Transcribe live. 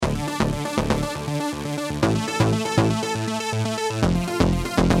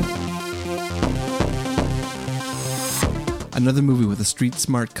another movie with a street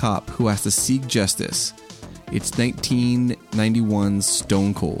smart cop who has to seek justice. It's 1991's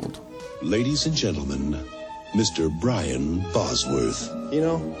Stone Cold. Ladies and gentlemen, Mr. Brian Bosworth. You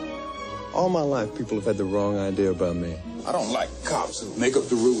know, all my life people have had the wrong idea about me. I don't like cops who make up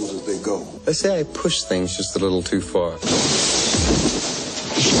the rules as they go. They say I push things just a little too far.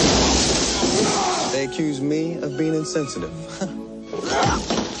 They accuse me of being insensitive.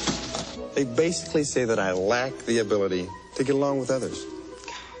 They basically say that I lack the ability to get along with others.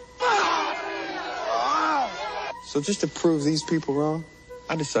 So just to prove these people wrong,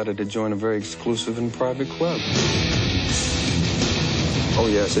 I decided to join a very exclusive and private club. Oh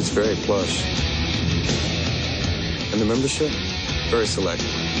yes, it's very plush. And the membership, very select.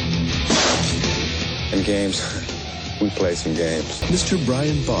 And games, we play some games. Mr.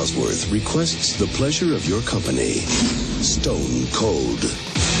 Brian Bosworth requests the pleasure of your company. Stone Cold.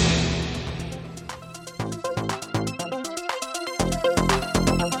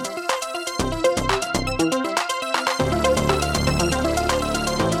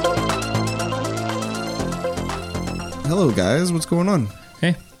 Hello, guys. What's going on?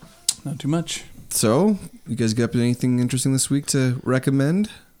 Hey, not too much. So, you guys get up to anything interesting this week to recommend?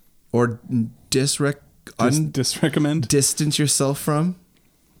 Or Disrecommend? distance yourself from?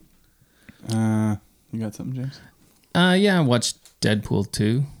 You got something, James? Yeah, I watched Deadpool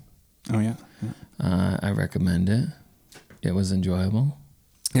 2. Oh, yeah. I recommend it. It was enjoyable.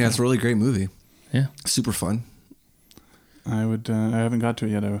 Yeah, it's a really great movie. Yeah. Super fun. I haven't got to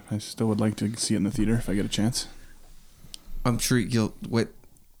it yet. I still would like to see it in the theater if I get a chance. I'm sure you'll... Wait,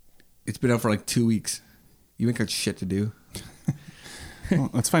 it's been out for like 2 weeks. You ain't got shit to do.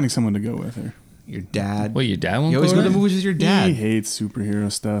 Well, that's finding someone to go with. Or Your dad. Well, your dad won't You always go to the movies with your He dad. hates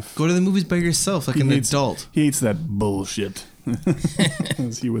superhero stuff. Go to the movies by yourself, like an adult. He hates that bullshit,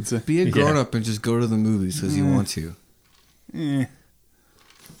 as he would say. Be a grown up and just go to the movies because you want to.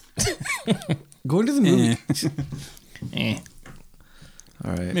 Going to the movies.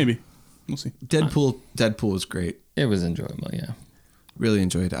 All right. Maybe. We'll see. Deadpool was great. It was enjoyable, yeah. Really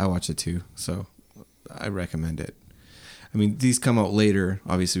enjoyed it. I watched it too, so I recommend it. I mean, these come out later.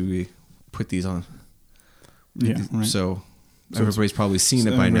 Obviously, we put these on. Yeah, right. So everybody's probably seen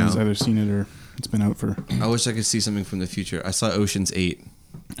it by everybody's now. either seen it or it's been out for... I wish I could see something from the future. I saw Ocean's 8.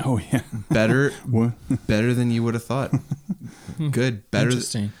 Oh, yeah. Better What? better than you would have thought. Good. Better.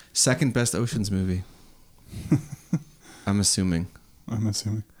 Interesting. Second best Ocean's movie. I'm assuming.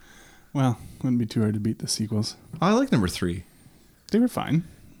 Well, wouldn't be too hard to beat the sequels. I like number 3. They were fine.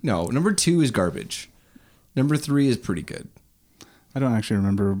 No, number 2 is garbage. Number 3 is pretty good. I don't actually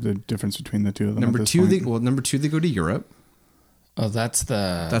remember the difference between the two of them. Number 2, they go to Europe. Oh, that's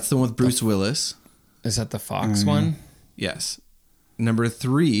the one with Bruce Willis. Is that the Fox one? Yes. Number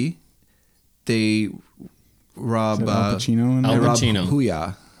 3, they rob Is that Al Pacino in they Al there? rob Pacino.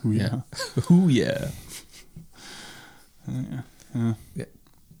 Huya. Ooh, Yeah. Ooh, yeah.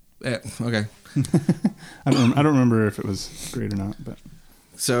 Okay. I don't remember if it was great or not, but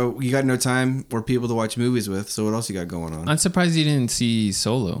So you got no time or people to watch movies with. So what else you got going on? I'm surprised you didn't see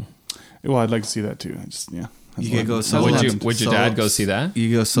Solo. well, I'd like to see that too. I just That's You could go what- solo. Would your dad go see that?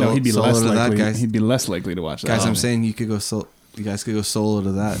 You go solo. No, he'd be solo less to likely. that, guys. He'd be less likely to watch that. Guys, I'm saying you could go solo. You guys could go solo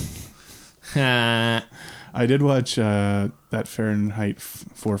to that. I did watch that Fahrenheit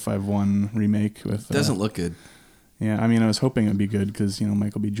 451 remake with. Doesn't look good. Yeah, I mean, I was hoping it'd be good because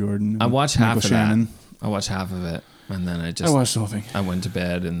Michael B. Jordan. And I watched Michael half of Shannon. that. I watched half of it, and then I watched the whole thing. I went to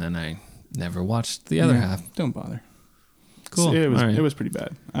bed, and then I never watched the other half. Don't bother. Cool. It was All right. it was pretty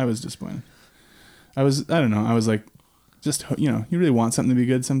bad. I was disappointed. I don't know. I was like, just you really want something to be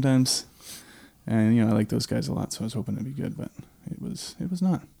good sometimes, and I like those guys a lot, so I was hoping it'd be good, but it was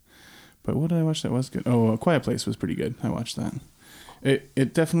not. But what did I watch that was good? Oh, A Quiet Place was pretty good. I watched that.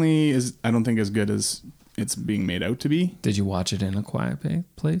 It definitely is. I don't think as good as it's being made out to be. Did you watch it in a quiet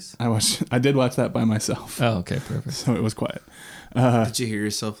place? I did watch that by myself. Oh, okay, perfect. So it was quiet. Did you hear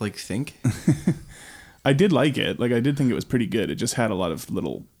yourself think? I did like it. Like I did think it was pretty good. It just had a lot of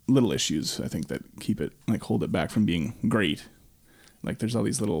little issues, I think, that keep it hold it back from being great. Like there's all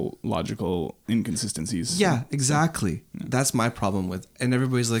these little logical inconsistencies. Yeah, exactly. Yeah. That's my problem with. And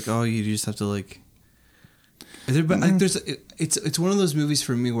everybody's like, "Oh, you just have to like." But like, it's one of those movies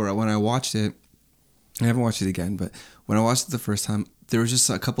for me where when I watched it, I haven't watched it again, but when I watched it the first time, there was just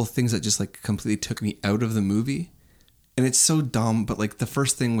a couple of things that just completely took me out of the movie, and it's so dumb. But the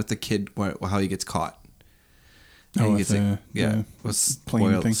first thing with the kid, how he gets caught. Oh, he gets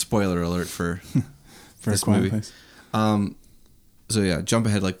spoiler alert for this A Quiet movie. Place. So yeah, jump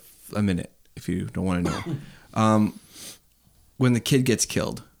ahead a minute if you don't want to know. When the kid gets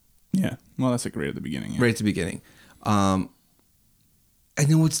killed. Yeah. Well, that's right at the beginning. Yeah. Right at the beginning. I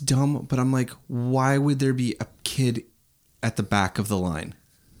know it's dumb, but I'm like, why would there be a kid at the back of the line?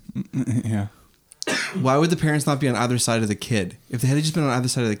 Yeah. Why would the parents not be on either side of the kid? If they had just been on either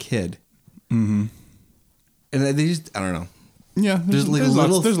side of the kid. Mm-hmm. And they just, I don't know. Yeah, there's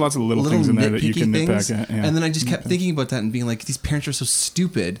lots of little things in there that you can nitpick at. Yeah. And then I just kept thinking about that and being like, these parents are so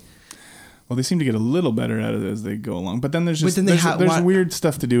stupid. Well, they seem to get a little better at it as they go along. But then there's weird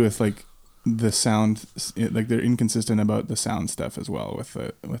stuff to do with like the sound. Like they're inconsistent about the sound stuff as well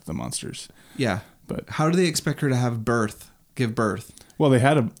with the monsters. Yeah. But how do they expect her to give birth? Well, they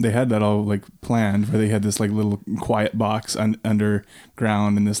had that all like planned where they had this like little quiet box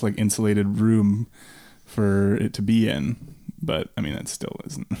underground in this like insulated room for it to be in. But I mean, that still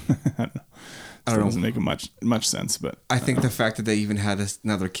isn't. I don't know. Doesn't make much sense. But I think the fact that they even had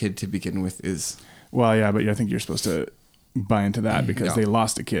another kid to begin with is. Well, yeah, but I think you're supposed to buy into that because they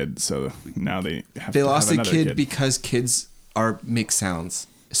lost a kid, so now they have. They lost a kid because kids make sounds.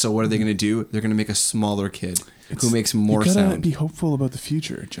 So what are they going to do? They're going to make a smaller kid who makes more sound. You gotta be hopeful about the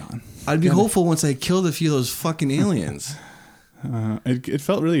future, John. I'd be hopeful once I killed a few of those fucking aliens. It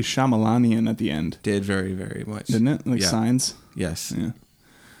felt really Shyamalanian at the end. Did very, very much. Didn't it? Like Signs? Yes. Yeah.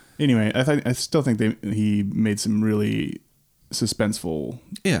 Anyway, I still think he made some really suspenseful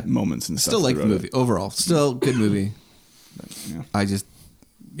moments and stuff. Still like the movie. Overall, still good movie. But, I just,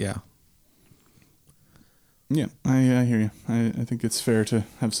 Yeah, I hear you. I think it's fair to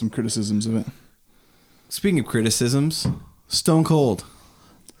have some criticisms of it. Speaking of criticisms, Stone Cold.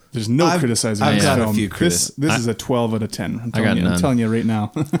 There's no criticizing. I've got a few criticisms. This is a 12 out of 10. I'm telling you right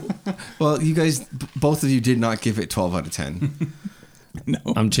now. Well, you guys, both of you did not give it 12 out of 10. No.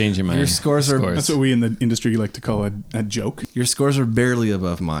 I'm changing my scores. That's what we in the industry like to call a joke. Your scores are barely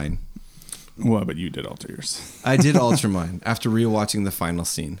above mine. Well, but you did alter yours. I did alter mine after rewatching the final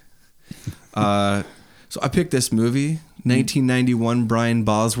scene. So I picked this movie, 1991 Brian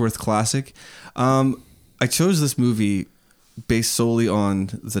Bosworth classic. I chose this movie based solely on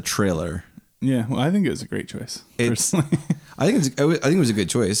the trailer. Yeah, well, I think it was a great choice. Personally, I think it was a good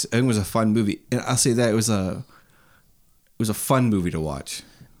choice. I think it was a fun movie, and I'll say that it was a fun movie to watch.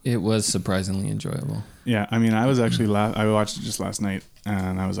 It was surprisingly enjoyable. Yeah, I mean, I was actually I watched it just last night,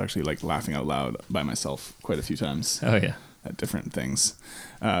 and I was actually like laughing out loud by myself quite a few times. Oh yeah, at different things.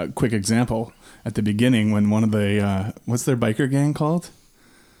 Quick example: at the beginning, when one of the what's their biker gang called?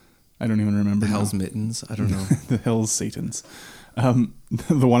 I don't even remember. The Hell's Mittens. I don't know. The Hell's Satans.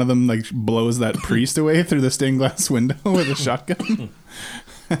 The one of them like blows that priest away through the stained glass window with a shotgun.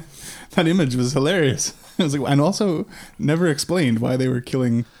 That image was hilarious. It was like, and also never explained why they were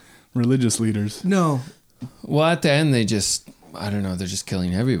killing religious leaders. No. Well, at the end, they're just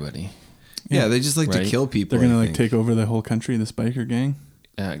killing everybody. Yeah, they just like to kill people. They're going to take over the whole country, this biker gang?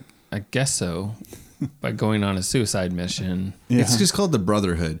 I guess so. By going on a suicide mission. Yeah. It's just called the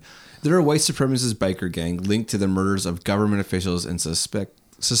Brotherhood. They're a white supremacist biker gang linked to the murders of government officials and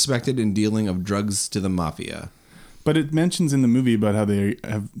suspected in dealing of drugs to the mafia. But it mentions in the movie about how they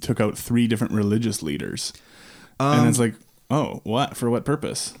took out 3 different religious leaders. And it's like, oh, what? For what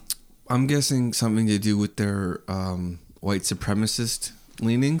purpose? I'm guessing something to do with their white supremacist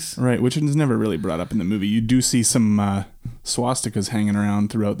leanings. Right, which is never really brought up in the movie. You do see some swastikas hanging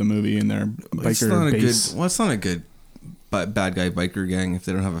around throughout the movie in their biker base. It's not a good bad guy biker gang if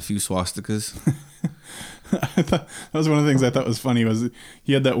they don't have a few swastikas. I thought that was one of the things I thought was funny was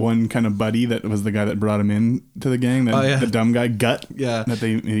he had that one kind of buddy that was the guy that brought him in to the gang, the dumb guy Gut, that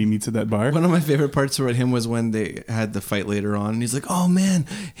he meets at that bar. One of my favorite parts about him was when they had the fight later on. And he's like, "Oh man,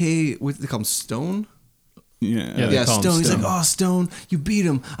 hey, what do they call him? Stone." Yeah, Stone. He's like, "Oh, Stone, you beat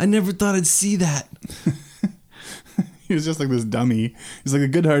him. I never thought I'd see that." He was just like this dummy. He's like a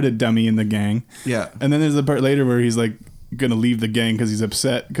good-hearted dummy in the gang. Yeah. And then there's the part later where he's like gonna leave the gang because he's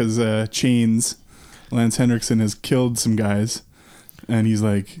upset because Chains, Lance Henriksen, has killed some guys, and he's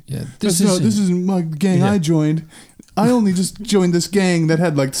like, this isn't my gang I joined. I only just joined this gang that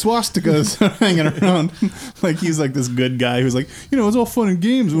had like swastikas hanging around. Like he's like this good guy who's like, it was all fun and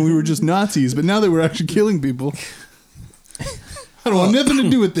games when we were just Nazis, but now that we're actually killing people, I don't want nothing to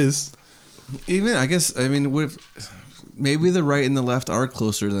do with this. Even I guess maybe the right and the left are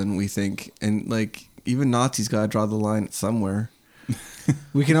closer than we think, and like even Nazis gotta draw the line somewhere.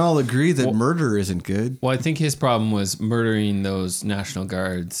 We can all agree that murder isn't good. Well, I think his problem was murdering those National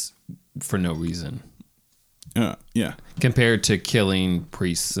Guards for no reason. Yeah. Compared to killing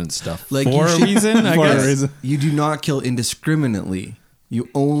priests and stuff. Like for a reason, I guess. You do not kill indiscriminately. You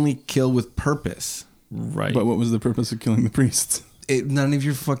only kill with purpose. Right. But what was the purpose of killing the priests? None of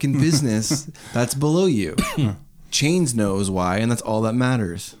your fucking business. That's below you. Chains knows why, and that's all that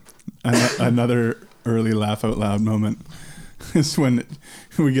matters. Another early laugh out loud moment. is when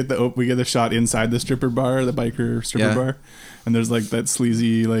we get the shot inside the stripper bar, the biker stripper bar, and there's like that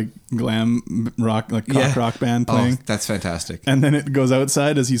sleazy like glam rock like cock rock band playing. Oh, that's fantastic. And then it goes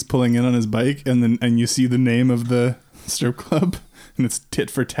outside as he's pulling in on his bike, and you see the name of the strip club, and it's Tit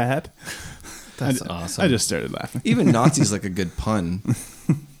for Tat. That's awesome. I just started laughing. Even Nazi's like a good pun.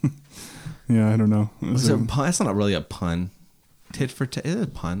 Yeah, I don't know. Was it a pun? That's not really a pun. Tit for tat. It's a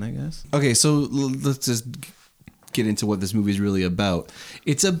pun, I guess. Okay, so let's just get into what this movie is really about.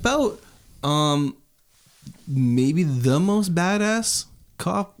 It's about maybe the most badass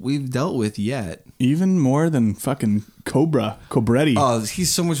cop we've dealt with yet. Even more than fucking Cobretti. Oh,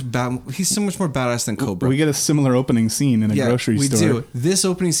 he's so much more badass than Cobra. We get a similar opening scene in a grocery store. We do. This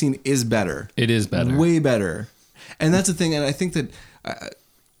opening scene is better. It is better. Way better. And that's the thing. And I think that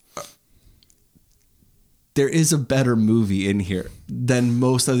there is a better movie in here than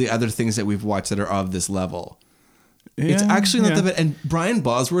most of the other things that we've watched that are of this level. Yeah, it's actually not that bad. And Brian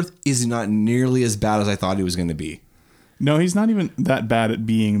Bosworth is not nearly as bad as I thought he was going to be. No, he's not even that bad at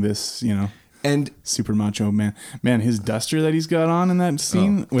being this, and super macho man. Man, his duster that he's got on in that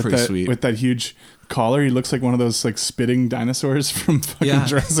scene with that huge collar, he looks like one of those like spitting dinosaurs from fucking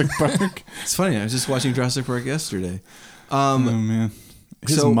Jurassic Park. It's funny. I was just watching Jurassic Park yesterday. Oh man,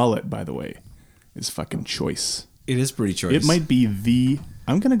 his mullet, by the way, is fucking choice. It is pretty choice. It might be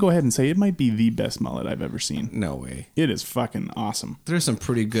I'm gonna go ahead and say it might be the best mullet I've ever seen. No way. It is fucking awesome. There's some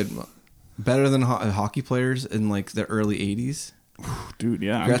pretty good, better than hockey players in like the early 80s. Dude,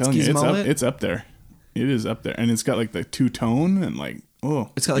 yeah, I'm telling you, it's up there. It is up there, and it's got like the two-tone and like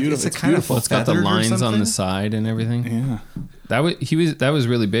it's got like it's kind beautiful. It's got the lines on the side and everything. Yeah, that was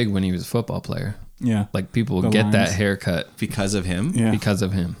really big when he was a football player. Yeah, like people would get that haircut because of him. Yeah, because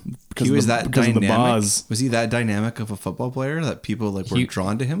of him. He was that dynamic. Was he that dynamic of a football player that people were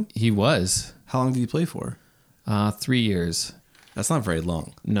drawn to him? He was. How long did he play for? 3 years. That's not very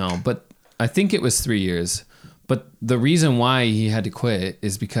long. No, but I think it was 3 years. But the reason why he had to quit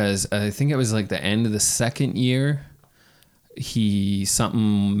is because I think it was like the end of the second year.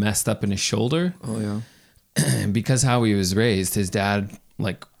 Something messed up in his shoulder. Oh yeah. And because how he was raised, his dad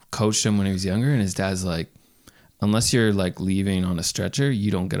like coached him when he was younger, and his dad's like, unless you're like leaving on a stretcher,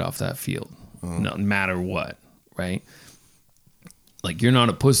 you don't get off that field. No matter what, right? Like, you're not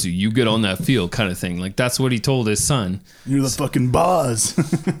a pussy, you get on that field kind of thing. Like, that's what he told his son. You're the fucking boss.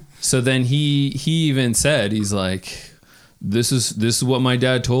 So then he even said, he's like, this is what my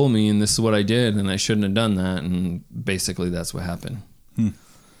dad told me, and this is what I did, and I shouldn't have done that. And basically that's what happened.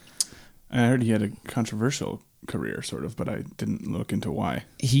 I heard he had a controversial career, sort of, but I didn't look into why.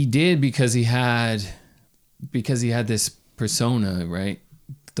 He did because he had this persona, right?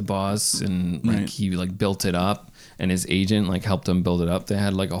 The boss, and like he like built it up, and his agent like helped him build it up. They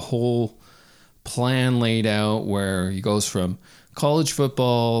had like a whole plan laid out where he goes from college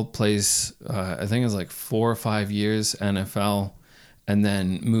football, plays I think it was like 4 or 5 years NFL, and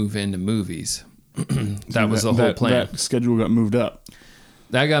then move into movies. That was the whole plan. That schedule got moved up.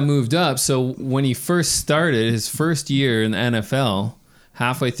 That got moved up. So when he first started his first year in the NFL,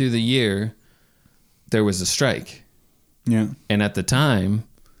 halfway through the year, there was a strike. Yeah. And at the time,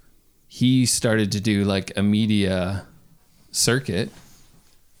 he started to do like a media circuit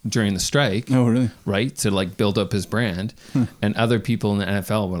during the strike. Oh, really? Right? To like build up his brand. And other people in the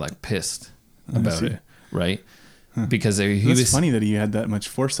NFL were like pissed about it. Right? Because It's funny that he had that much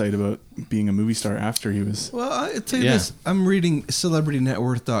foresight about being a movie star after he was. Well, I'll tell you this. I'm reading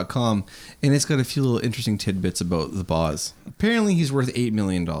CelebrityNetWorth.com, and it's got a few little interesting tidbits about the boss. Apparently, he's worth $8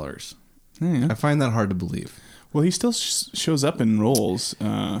 million. Yeah. I find that hard to believe. Well, he still shows up in roles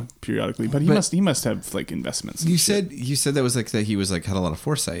periodically, but he must have like investments. You said that was like that he was like had a lot of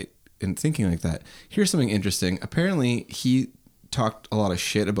foresight in thinking like that. Here's something interesting. Apparently, he talked a lot of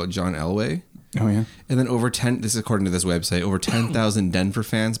shit about John Elway. Oh yeah. And then this is according to this website, over 10,000 Denver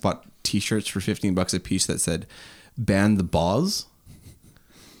fans bought T-shirts for $15 a piece that said "Ban the Boz."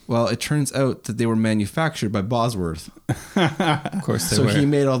 Well, it turns out that they were manufactured by Bosworth. Of course they were. So he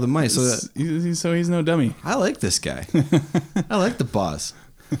made all the money. So he's no dummy. I like this guy. I like the boss.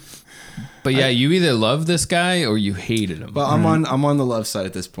 But yeah, you either love this guy or you hated him. But I'm on the love side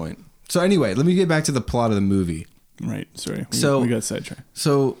at this point. So anyway, let me get back to the plot of the movie. Right. Sorry. We got sidetracked.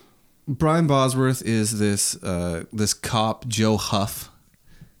 So Brian Bosworth is this cop, Joe Huff,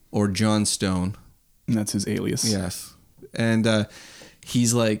 or John Stone. And that's his alias. Yes. And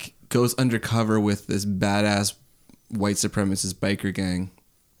he's like goes undercover with this badass white supremacist biker gang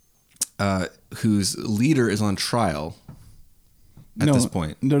whose leader is on trial at this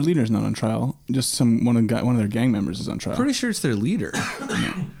point. Their leader's not on trial. Just one of their gang members is on trial. Pretty sure it's their leader.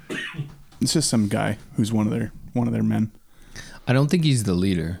 It's just some guy who's one of their men. I don't think he's the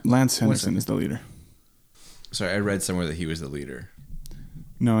leader. Lance Henderson is the leader. Sorry, I read somewhere that he was the leader.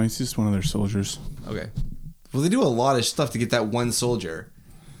 No, he's just one of their soldiers. Okay. Well, they do a lot of stuff to get that one soldier.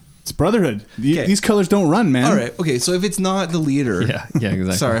 It's Brotherhood. Okay. These colors don't run, man. All right. Okay. So if it's not the leader, Yeah,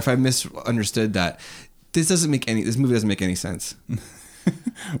 exactly. Sorry if I misunderstood that. This movie doesn't make any sense.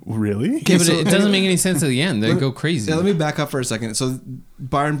 Really? Okay, but so- it doesn't make any sense at the end. They go crazy. Yeah, let me back up for a second. So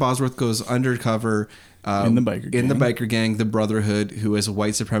Byron Bosworth goes undercover In the biker gang, the Brotherhood, who has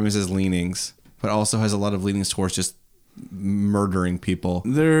white supremacist leanings, but also has a lot of leanings towards just murdering people.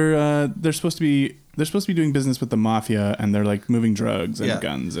 They're supposed to be doing business with the mafia, and they're like moving drugs and Yeah.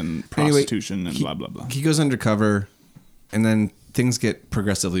 guns and Anyway, prostitution and he- blah blah blah. He goes undercover, and then things get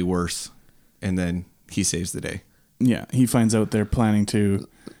progressively worse, and then he saves the day. Yeah, he finds out they're planning to.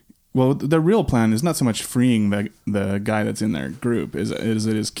 Well, the real plan is not so much freeing the guy that's in their group, it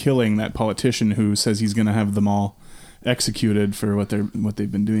is killing that politician who says he's going to have them all executed for what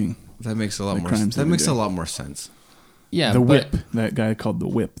they've been doing. That makes a lot The more. crimes That they've makes been a doing. lot more sense. yeah, The but whip, that guy called the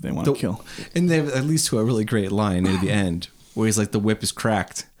whip, they want to kill. And they have at least to a really great line near the end where he's like, "The whip is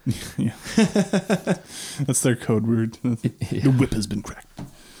cracked." Yeah, that's their code word. The whip has been cracked.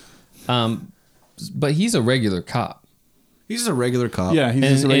 but he's a regular cop. He's just a regular cop. Yeah, he's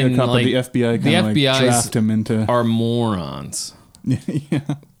just a regular cop, but the FBI kind of like FBI's draft him into. Are morons. Yeah,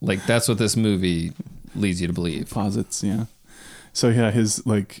 Like that's what this movie leads you to believe. posits. Yeah. So yeah, his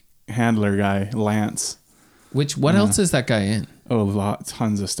like handler guy Lance. What else is that guy in? Oh,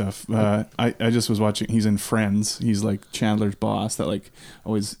 tons of stuff. I just was watching. He's in Friends. He's like Chandler's boss that like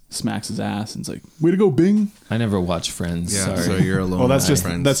always smacks his ass and it's like, "Way to go, Bing." I never watched Friends. Yeah. Sorry. So you're alone. Well, that's with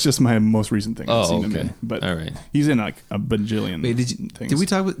friends. just my most recent thing. I've Oh, seen him okay. in. But All right. he's in like a bajillion. Wait, things. did we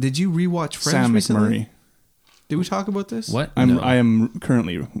talk about? Did you rewatch Friends Sam recently? McMurray? Did we talk about this? What? I No. am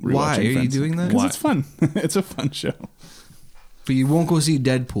currently rewatching. Why are you Friends. doing that? 'Cause Why? it's fun. It's a fun show. But you won't go see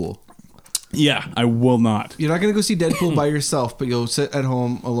Deadpool. Yeah, I will not. You're not gonna go see Deadpool by yourself, but you'll sit at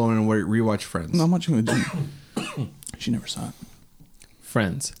home alone and rewatch Friends. No, I'm watching with Jen. She never saw it.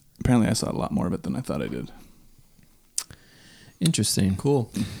 Friends. Apparently, I saw a lot more of it than I thought I did. Interesting.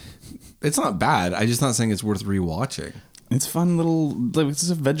 Cool. It's not bad. I'm just not saying it's worth rewatching. It's fun little. Like, it's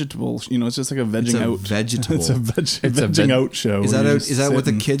just a vegetable. You know, it's just like a vegging a out. vegetable. It's a vegging out show. Is where that you a, just is that sit what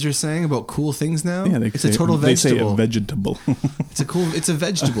the and- kids are saying about cool things now? Yeah, it's a total They say vegetable. a vegetable. It's a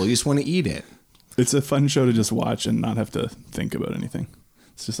vegetable. You just want to eat it. It's a fun show to just watch and not have to think about anything.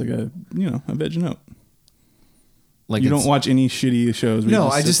 It's just like a vegging out. Like You it's- don't watch any shitty shows. Where No,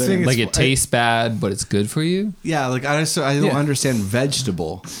 you I sit just there think and- like it tastes bad, but it's good for you. Yeah, like I don't Yeah. understand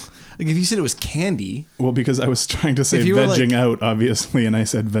vegetable. Like if you said it was candy, well, because I was trying to say If you were vegging like- out, obviously, and I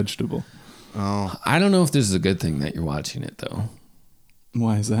said vegetable. I don't know if this is a good thing that you're watching it though.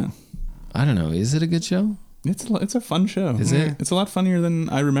 Why is that? I don't know. Is it a good show? It's a fun show. Is it? It's a lot funnier than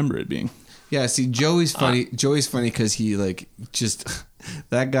I remember it being. yeah. See, Joey's funny. Joey's funny because he like just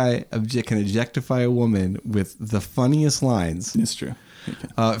that guy can objectify a woman with the funniest lines. It's true.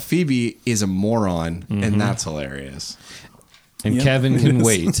 Phoebe is a moron, and that's hilarious. And Yep. Kevin can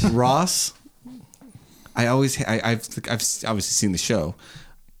wait. Ross, I've obviously seen the show,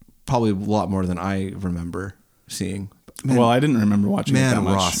 probably a lot more than I remember seeing. Man, Well, I didn't remember watching it Man, that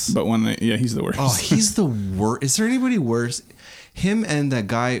much. Ross. But he's the worst. oh, he's the worst. Is there anybody worse? Him and that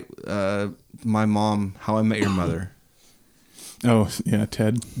guy, my mom, How I Met Your Mother. Oh, yeah,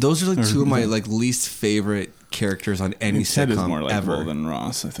 Ted. Those are like two of my like least favorite characters on any Ted sitcom is more likable ever. than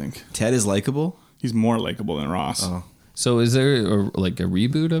Ross, I think. Ted is likable. He's more likable than Ross. Oh. So is there like a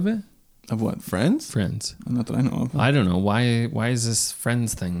reboot of it? Of what? Friends? Friends. Not that I know of. I don't know why. Why is this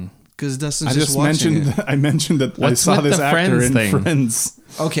Friends thing? Because Dustin's I just watching mentioned. it. I mentioned that I What's saw with this the actor Friends in thing? Friends.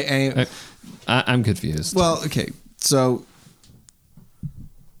 Okay, anyway, I'm confused. well, okay, so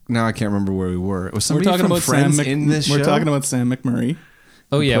now I can't remember where we were. Was We're somebody talking from about Friends Sam. in this We're show? talking about Sam McMurray.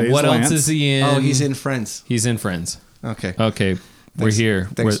 oh yeah. plays What Lance. else is he in? Oh, he's in Friends. He's in Friends. Okay. Okay, we're Thanks. here.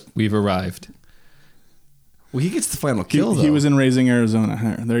 Thanks. We've arrived. Well, he gets the final He, kill, though. he was in Raising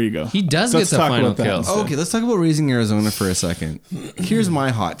Arizona. There you go. He does Let's get the talk final about that kill. instead. Okay, let's talk about Raising Arizona for a second. Here's my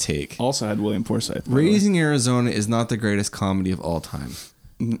hot take. Also had William Forsythe. by the way. Raising Arizona is not the greatest comedy of all time.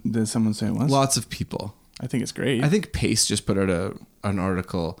 Did someone say it was? Lots of people. I think it's great. I think Pace just put out an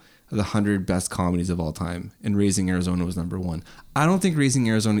article of the 100 best comedies of all time, and Raising Arizona was number one. I don't think Raising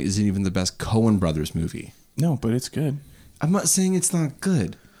Arizona isn't even the best Coen Brothers movie. no, but it's good. I'm not saying it's not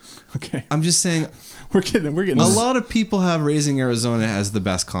good. Okay, I'm just saying we're getting. a lot of people have Raising Arizona as the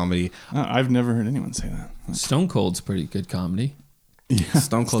best comedy. I've never heard anyone say that. Stone Cold's pretty good comedy. Yeah,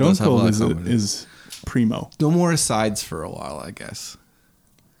 Stone Cold does have a lot of comedy. is primo. No more asides for a while, I guess.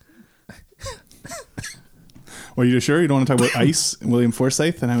 Well, you sure you don't want to talk about Ice, William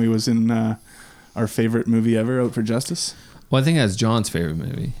Forsythe, and how he was in our favorite movie ever, Out for Justice? Well, I think that's John's favorite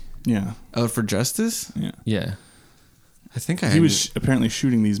movie. Yeah. Out for Justice? Yeah. Yeah. I think He was apparently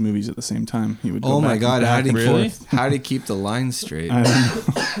shooting these movies at the same time. He would go Oh my back God! and How back did and he forth. how did he keep the line straight? I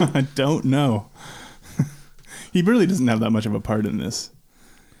don't know. I don't know. He really doesn't have that much of a part in this.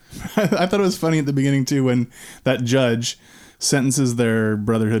 I thought it was funny at the beginning too when that judge sentences their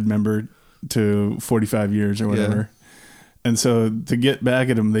Brotherhood member to 45 years or whatever. And so to get back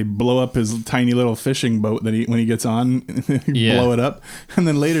at him, they blow up his tiny little fishing boat that when he gets on, blow it up. And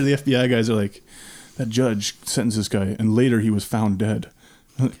then later the FBI guys are like, that judge sentenced this guy, and later he was found dead.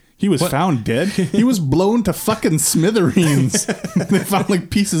 He was found dead? He was blown to fucking smithereens. They found like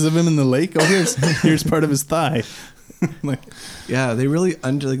pieces of him in the lake. Oh, here's part of his thigh. Like, yeah, they really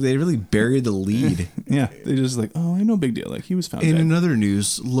they really buried the lead. yeah, they just like, oh, no big deal. Like he was found In dead. another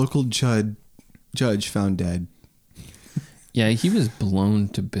news, local judge found dead. Yeah, he was blown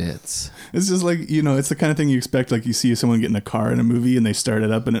to bits. It's just like, it's the kind of thing you expect. Like you see someone get in a car in a movie and they start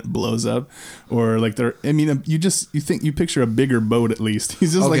it up and it blows up, or like you picture a bigger boat at least.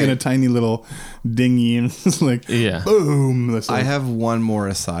 He's just like in a tiny little dinghy and it's like, boom. I have one more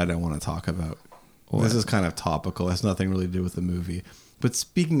aside I want to talk about. This is kind of topical. It has nothing really to do with the movie. But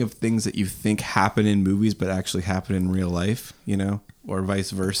speaking of things that you think happen in movies but actually happen in real life, or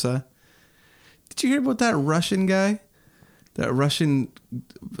vice versa. Did you hear about that Russian guy? That Russian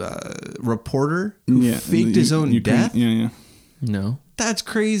reporter who faked his own death? Yeah. No. That's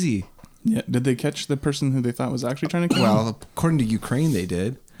crazy. Yeah. Did they catch the person who they thought was actually trying to kill him? Well, according to Ukraine, they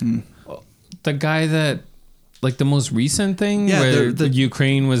did. The guy that, like the most recent thing Yeah, where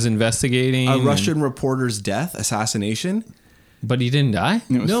Ukraine was investigating. A Russian reporter's death, assassination. But he didn't die?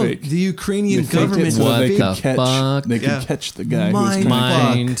 It was No, fake. the Ukrainian They faked it government so What they the could catch, fuck? They could catch the guy who was trying to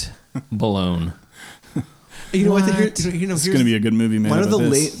Mind blown. You know what? It's going to be a good movie, man. One of the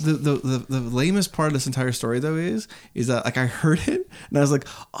about the lamest part of this entire story, though, is that like I heard it and I was like,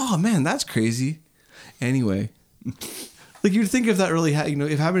 oh man, that's crazy. Anyway, like you'd think if that really if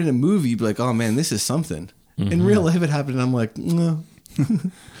it happened in a movie, you'd be like, oh man, this is something. In real life, it happened, and I'm like, no.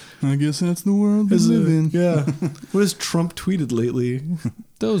 I guess that's the world we live in. Yeah. What has Trump tweeted lately?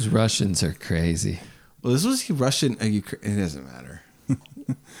 Those Russians are crazy. Well, this was Russian. It doesn't matter.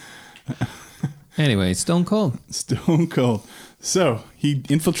 Anyway, Stone Cold. Stone Cold. So he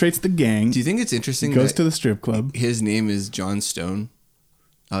infiltrates the gang. Do you think it's interesting? Goes that to the strip club. His name is John Stone.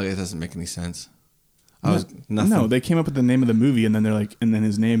 Oh, it doesn't make any sense. Nothing. No, they came up with the name of the movie, and then they're like, and then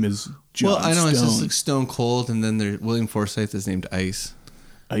his name is John. Well, I know Stone. it's just like Stone Cold, and then William Forsythe is named Ice.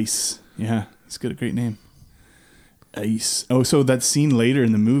 Ice. Yeah, it's got a great name. Ice. Oh, so that scene later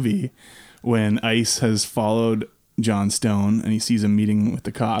in the movie when Ice has followed John Stone and he sees him meeting with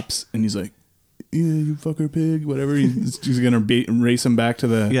the cops, and he's like, "Yeah, you fucker pig," whatever. He's gonna race him back to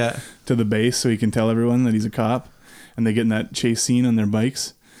the base so he can tell everyone that he's a cop, and they get in that chase scene on their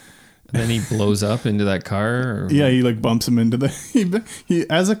bikes. Then he blows up into that car? Or Yeah, he like bumps him into the... He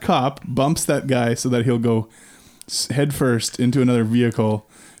as a cop, bumps that guy so that he'll go head first into another vehicle,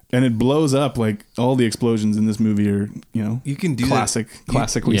 and it blows up. Like all the explosions in this movie are, You can do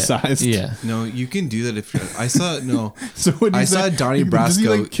classically sized. Yeah. No, you can do that if you're... I saw... No. So what I saw Donnie Does he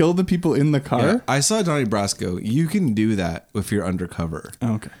Brasco... like kill the people in the car? Yeah, I saw Donnie Brasco. You can do that if you're undercover.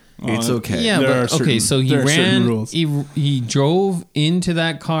 Oh, okay. It's okay. Yeah, There are but okay, certain- so he there are certain ran, rules. he drove into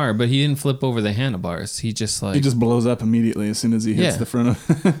that car, but he didn't flip over the handlebars. He just like... He just blows up immediately as soon as he hits Yeah. the front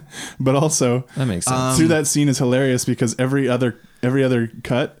of... But also... That makes sense. through that scene is hilarious because every other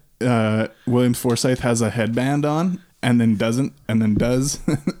cut, William Forsythe has a headband on and then doesn't, and then does,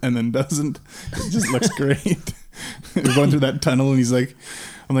 and then doesn't. It just looks great. We're going through that tunnel and he's like,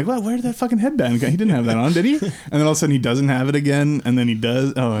 I'm like, wow, where did that fucking headband go? He didn't have that on, did he? And then all of a sudden he doesn't have it again, and then he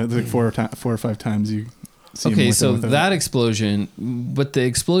does. Oh, it's like four or five times you see him Okay, with so it without that it. explosion, but the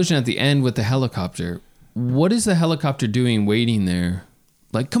explosion at the end with the helicopter, what is the helicopter doing waiting there?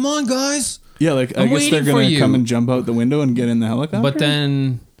 Like, come on, guys. Yeah, like I I'm guess they're waiting for gonna you. come and jump out the window and get in the helicopter. But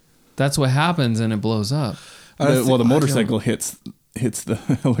then that's what happens and it blows up. The motorcycle hits the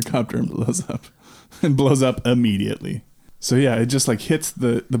helicopter and blows up immediately. So yeah, it just like hits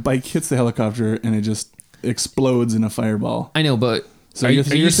the bike hits the helicopter and it just explodes in a fireball. I know, but... So are you're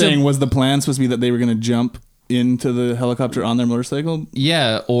you saying was the plan supposed to be that they were going to jump into the helicopter on their motorcycle?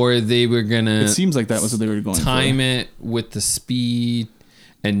 Yeah, or they were going It to seems like that was what they were going time for. it with the speed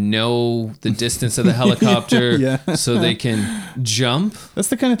and know the distance of the helicopter Yeah. so they can jump. That's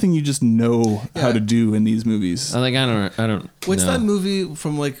the kind of thing you just know how to do in these movies. I don't What's know. that movie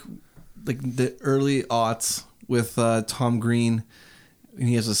from like the early aughts with Tom Green, and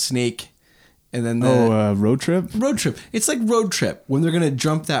he has a snake, And then Road Trip. Road Trip. It's like Road Trip when they're gonna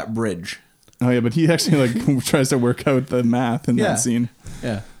jump that bridge. Oh yeah, but he actually like tries to work out the math in that scene.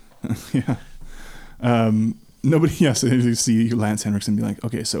 Yeah. Yeah. Nobody. Yes, so you see Lance Henriksen be like,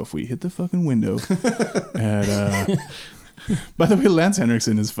 okay, so if we hit the fucking window at. By the way, Lance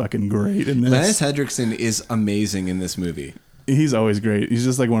Henriksen is fucking great in this. Lance Henriksen is amazing in this movie. He's always great. He's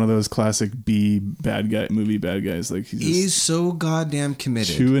just like one of those classic B bad guys. Like he's so goddamn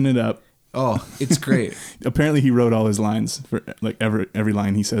committed, chewing it up. Oh, it's great. Apparently, he wrote all his lines for like every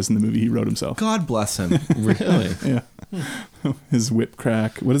line he says in the movie. He wrote himself. God bless him. Really? Yeah. His whip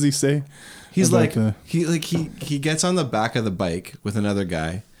crack. What does he say? He's like he gets on the back of the bike with another guy.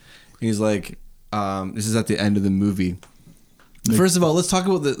 And he's like, this is at the end of the movie. First of all, let's talk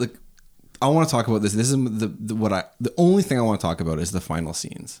about I want to talk about this. This is the only thing I want to talk about is the final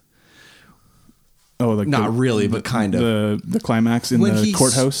scenes. Oh, like not really, but kind of the climax in the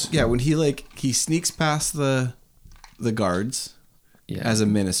courthouse. Yeah, when he sneaks past the guards as a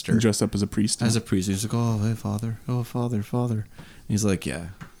minister, dressed up as a priest. He's like, oh, hey, father, oh, father. And he's like, yeah,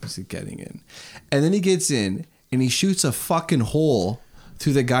 he's getting in, and then he gets in and he shoots a fucking hole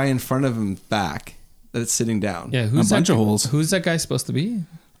through the guy in front of him back that's sitting down. Yeah, a bunch of holes. Who's that guy supposed to be?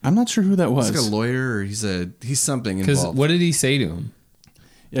 I'm not sure who that was. He's like a lawyer, or he's something involved. Because what did he say to him?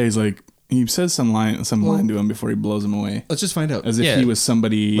 Yeah, he's like, he says some line to him before he blows him away. Let's just find out. As if he was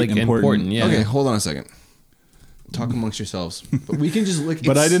somebody like important. Yeah. Okay, hold on a second. Talk amongst yourselves. But we can just look.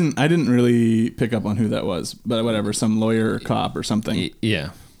 But I didn't really pick up on who that was. But whatever, some lawyer or cop or something. Yeah.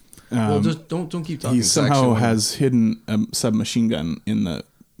 Well, just don't keep talking. He somehow has hidden a submachine gun in the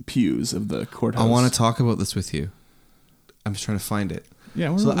pews of the courthouse. I want to talk about this with you. I'm just trying to find it.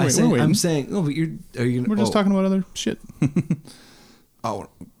 Yeah, we're waiting. I'm saying, no, but we're just talking about other shit. Oh,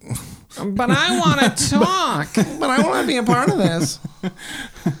 but I want to talk. But I want to be a part of this.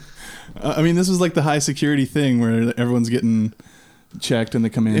 I mean, this was like the high security thing where everyone's getting checked and they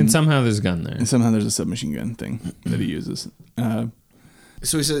come in. And somehow there's a gun there. And somehow there's a submachine gun thing that he uses. So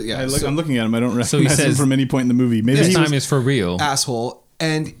he says, yeah. I'm looking at him. I don't recognize him from any point in the movie. Maybe this time is for real. Asshole.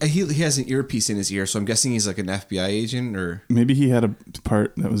 And he has an earpiece in his ear, so I'm guessing he's like an FBI agent, or maybe he had a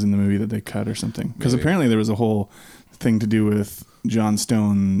part that was in the movie that they cut or something. Because apparently there was a whole thing to do with John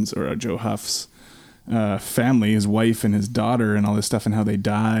Stone's or Joe Huff's family, his wife and his daughter, and all this stuff, and how they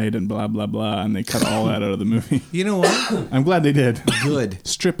died and blah blah blah, and they cut all that out of the movie. You know what? I'm glad they did. Good.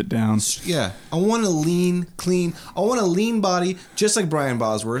 Strip it down. Yeah, I want a lean, clean. I want a lean body, just like Brian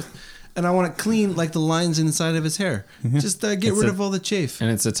Bosworth. And I want it clean like the lines inside of his hair. Mm-hmm. Just get rid of all the chafe. And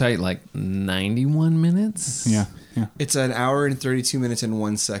it's a tight 91 minutes. Yeah. It's an hour and 32 minutes and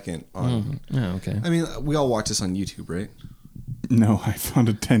 1 second. Oh, okay. I mean, we all watch this on YouTube, right? No, I found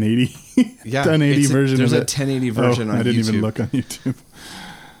a 1080. Yeah, 1080 version. There's of a 1080 version on YouTube. I didn't even look on YouTube.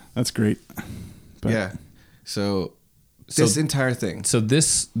 That's great. But yeah. So this entire thing. So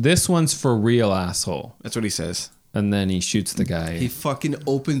this one's for real, asshole. That's what he says. And then he shoots the guy. He fucking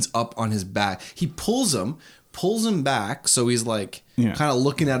opens up on his back. He pulls him back, so he's like kind of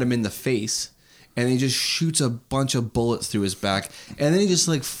looking at him in the face, and he just shoots a bunch of bullets through his back, and then he just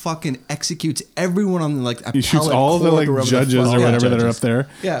like fucking executes everyone on like a he shoots all the like judges or whatever that are up there.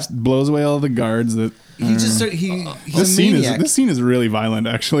 Yeah, just blows away all the guards. That he's this scene is really violent.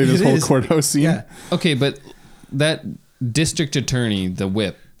 Actually, this whole courthouse scene. Yeah. Okay, but that district attorney, the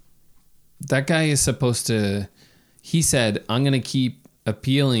whip, that guy is supposed to. He said, I'm going to keep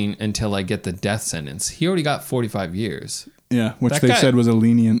appealing until I get the death sentence. He already got 45 years. Yeah, which they said was a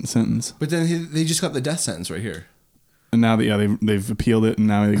lenient sentence. But then they just got the death sentence right here. And now that they've appealed it, and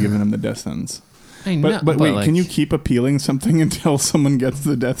now they're giving him the death sentence. I know, but wait, like, can you keep appealing something until someone gets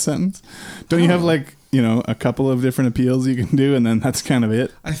the death sentence? Don't you have like, a couple of different appeals you can do, and then that's kind of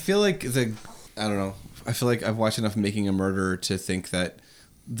it? I feel like I don't know. I feel like I've watched enough Making a Murderer to think that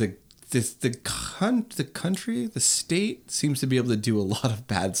the country, the state seems to be able to do a lot of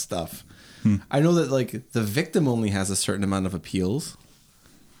bad stuff. I know that like the victim only has a certain amount of appeals.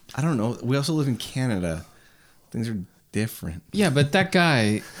 I don't know. We also live in Canada. Things are different. Yeah, but that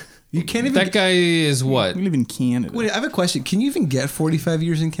guy, you can't even. That guy is what? We live in Canada. Wait, I have a question. Can you even get 45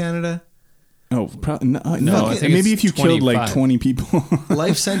 years in Canada? Oh, no. I think maybe if you 25. killed like 20 people,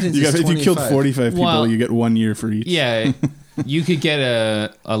 life sentence. If you killed 45 people, you get 1 year for each. Yeah. You could get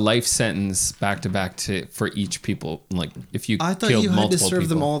a life sentence back to back for each people. Like if you I thought killed you had multiple to serve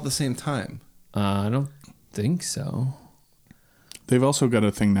people. them all at the same time. I don't think so. They've also got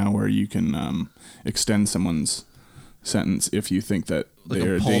a thing now where you can extend someone's sentence if you think that they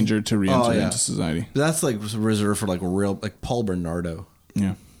are a danger to re-enter into society. That's like reserved for like Paul Bernardo.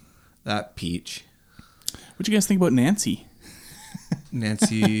 Yeah. That peach. What do you guys think about Nancy?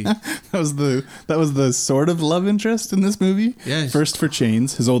 Nancy. That was the sort of love interest in this movie. Yeah. First for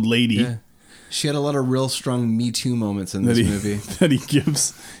Chains, his old lady. Yeah. She had a lot of real strong Me Too moments in this movie. That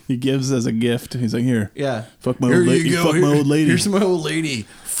he gives as a gift. He's like, here, Yeah. fuck my old lady. Fuck my old lady. Here's my old lady.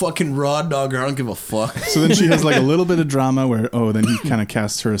 Fucking raw dog her. I don't give a fuck. So then she has like a little bit of drama where, then he kind of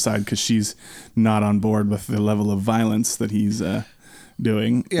casts her aside because she's not on board with the level of violence that he's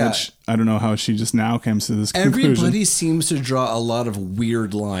doing. Yeah. Which I don't know how she just now comes to this conclusion. Everybody seems to draw a lot of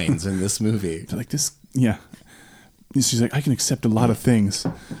weird lines in this movie. They're like this, yeah. She's like, I can accept a lot of things,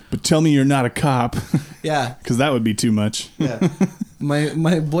 but tell me you're not a cop. Yeah. Because that would be too much. Yeah.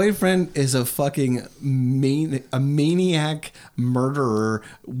 My boyfriend is a fucking maniac, murderer,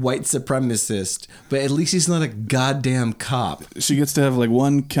 white supremacist, but at least he's not a goddamn cop. She gets to have like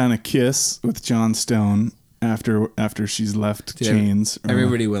one kind of kiss with John Stone after she's left Chains.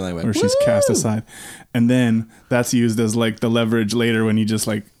 Everybody went, or she's cast aside. And then that's used as like the leverage later when he just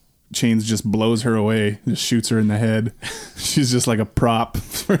like, Chains just blows her away, just shoots her in the head. She's just like a prop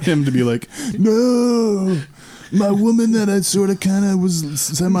for him to be like, no, my woman that I sort of kind of was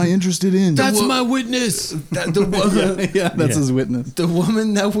semi-interested in. That's my witness. That's his witness. The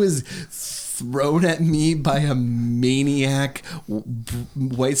woman that was thrown at me by a maniac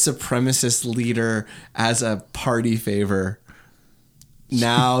white supremacist leader as a party favor.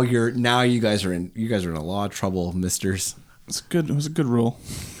 Now you guys are in a lot of trouble, misters. It's good. It was a good role.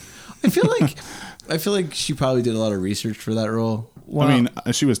 I feel like she probably did a lot of research for that role. Well, I mean,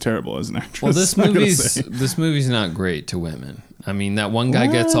 she was terrible as an actress. Well, this movie's not great to women. I mean, that one guy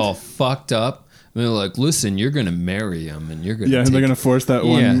gets all fucked up. And they're like, "Listen, you're gonna marry him, and you're gonna they're gonna force that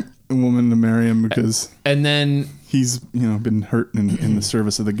one woman to marry him because and then he's been hurt in the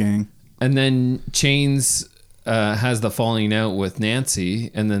service of the gang." And then Chains has the falling out with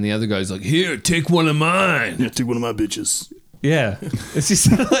Nancy, and then the other guy's like, "Here, take one of mine." Yeah, take one of my bitches. Yeah, it's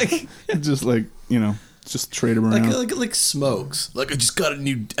just like, just trade them around. Like smokes. Like I just got a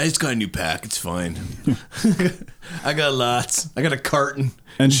new pack. It's fine. I got lots. I got a carton.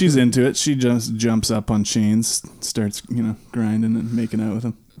 And she's into it. She just jumps up on Chains, starts grinding and making out with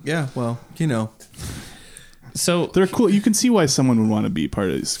him. Yeah, well, so they're cool. You can see why someone would want to be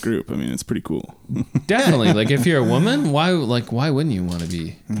part of this group. I mean, it's pretty cool. Definitely. Like if you're a woman, why wouldn't you want to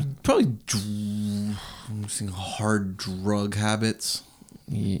be? Probably hard drug habits.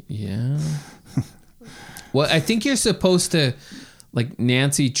 Yeah. Well, I think you're supposed to, like,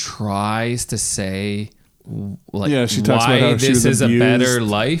 Nancy tries to say, like, she talks about how this she was is abused. a better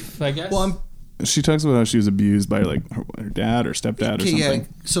life, I guess. Well, she talks about how she was abused by like her dad or stepdad or something. Yeah.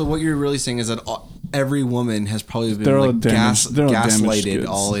 So what you're really saying is that every woman has probably been they're gaslighted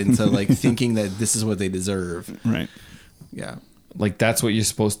all into like thinking that this is what they deserve. Right. Yeah. Like that's what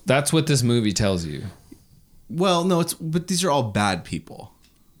that's what this movie tells you. Well, no, but these are all bad people.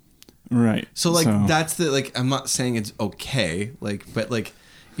 Right. So that's I'm not saying it's okay, but if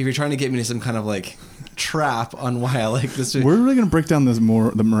you're trying to get me to some kind of like trap on why I like this movie, we're really gonna break down the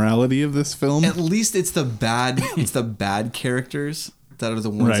morality of this film. At least it's the bad characters that are the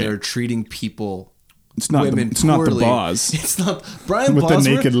ones that are treating people. It's not women it's not the poorly. boss. It's not Brian with Bosworth,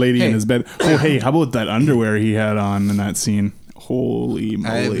 the naked lady in his bed. Oh, hey, how about that underwear he had on in that scene? Holy moly!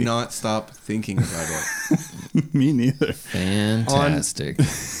 I have not stopped thinking about it. Me neither. Fantastic.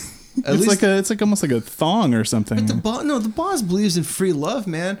 It's like almost like a thong or something. But the boss believes in free love,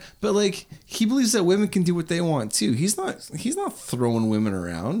 man. But like he believes that women can do what they want too. He's not throwing women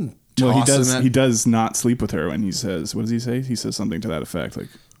around. Well, he does not sleep with her when he says, what does he say? He says something to that effect, like,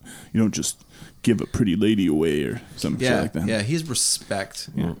 you don't just give a pretty lady away or some shit like that. Yeah, he's respect.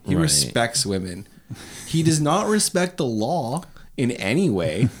 Yeah. He respects women. He does not respect the law in any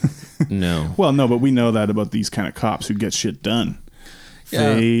way. No. Well, no, but we know that about these kind of cops who get shit done.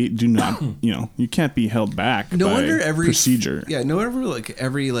 Yeah. They do not, you can't be held back by procedure. No wonder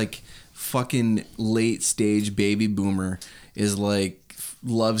every fucking late stage baby boomer is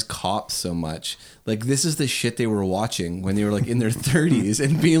loves cops so much. Like this is the shit they were watching when they were in their 30s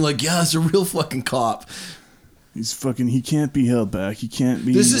and being like, yeah, it's a real fucking cop. He can't be held back. He can't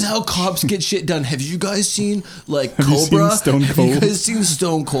be. This is how cops get shit done. Have you guys seen Cobra? Have you guys seen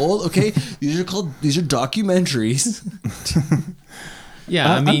Stone Cold? Okay, these are documentaries.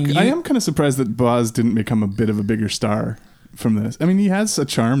 Yeah, I mean, I am kind of surprised that Boz didn't become a bit of a bigger star from this. I mean, he has a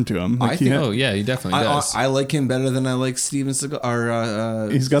charm to him. he definitely does. I like him better than I like Steven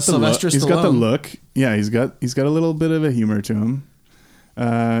Seagal. He's got the look. He's got the look. Yeah, he's got a little bit of a humor to him.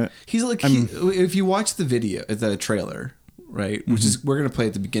 He's if you watch the trailer, right, which is we're gonna play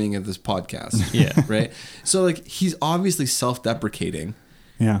at the beginning of this podcast. Yeah, right. So he's obviously self-deprecating.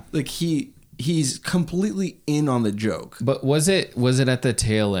 Yeah, he's completely in on the joke. But was it at the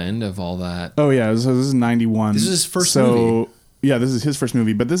tail end of all that? Oh yeah, so this is 91. This is his first movie. Yeah, this is his first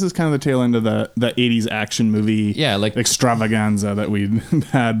movie, but this is kind of the tail end of the 80s action movie extravaganza that we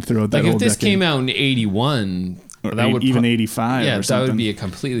had throughout that like whole if this decade. came out in 81, Or that would even 85 yeah, or that something. would be a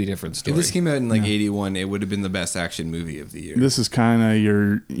completely different story. If this came out in like 81, it would have been the best action movie of the year. This is kind of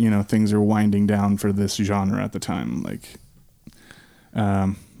your, things are winding down for this genre at the time. Like,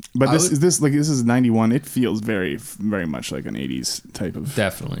 but this is 91. It feels very, very much like an 80s type of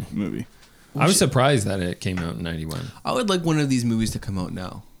Definitely movie. I was surprised that it came out in 91. I would like one of these movies to come out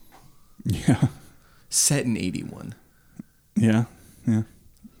now. Yeah. Set in 81. Yeah. Yeah.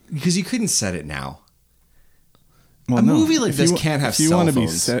 Because you couldn't set it now. Well, A movie like this can't have cell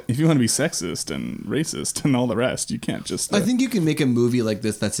phones. If you want to be sexist and racist and all the rest, you can't just. I think you can make a movie like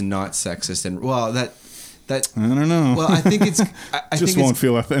this that's not sexist and I don't know. Well, I think it's I just think won't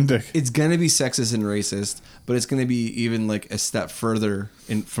feel authentic. it's gonna be sexist and racist, but it's gonna be even like a step further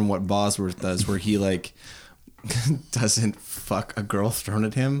from what Bosworth does, where he like doesn't fuck a girl thrown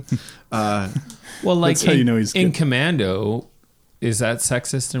at him. Well, like That's how you know he's in good. Commando, is that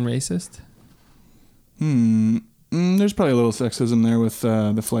sexist and racist? There's probably a little sexism there with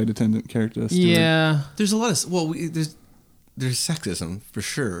the flight attendant character. Stewart. Yeah. There's a lot of there's sexism for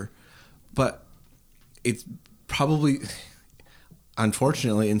sure, but it's probably,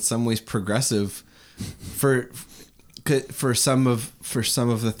 unfortunately, in some ways progressive for some of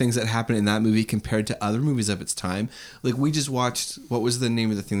the things that happen in that movie compared to other movies of its time. Like we just watched, what was the name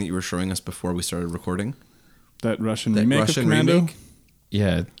of the thing that you were showing us before we started recording? That Russian remake of Commando. remake?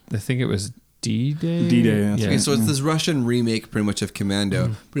 Yeah, I think it was D-Day. D-Day, that's Yeah. Okay, so it's this Russian remake pretty much of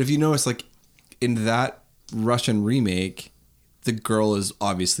Commando. But if you notice, like in that Russian remake, the girl is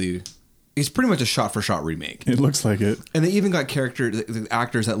obviously, it's pretty much a shot-for-shot remake. It looks like it. And they even got the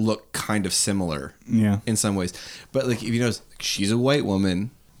actors that look kind of similar in some ways. But like if you notice, she's a white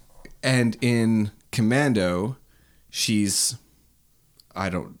woman, and in Commando, she's,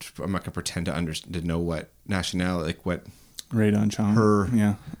 I'm not gonna pretend to know what nationality, like what Radon Chong.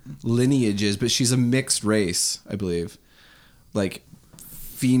 her lineage is, but she's a mixed race, I believe. Like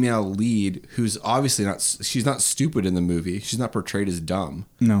female lead who's obviously she's not stupid in the movie. She's not portrayed as dumb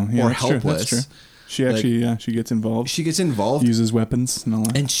No, yeah, or that's helpless. True. That's true. She actually, she gets involved. She gets involved, uses weapons and all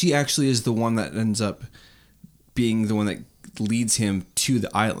that. and she actually is the one that ends up being the one that leads him to the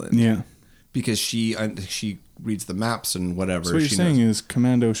island. Yeah. Because she reads the maps and whatever. So what you're saying is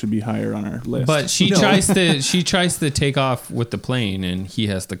Commando should be higher on our list. But she tries to take off with the plane, and he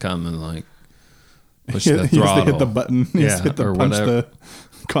has to come and like push the he has throttle. to hit the button. He has to hit the or punch whatever. the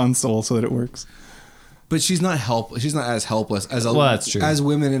console so that it works. But she's not She's not as helpless as that's true. as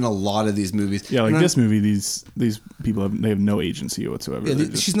women in a lot of these movies. Yeah, like And this movie, these people have no agency whatsoever. Yeah,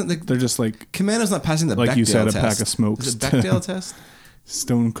 They're she's not like, they're just like Commando's not passing the like Bechdel you said, a test. pack of smokes. Is it Bechdel test?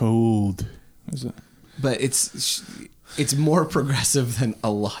 Stone Cold. What is it? But it's more progressive than a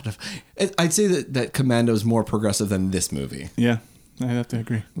lot of. I'd say that Commando is more progressive than this movie. Yeah, I have to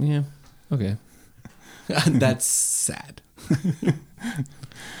agree. Yeah. Okay. That's sad.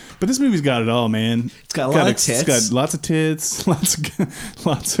 But this movie's got it all, man. It's got a lot of tits. It's got lots of tits,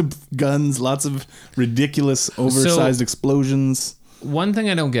 lots of guns, lots of ridiculous, oversized explosions. One thing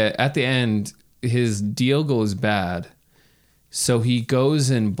I don't get, at the end, his deal goes bad. So he goes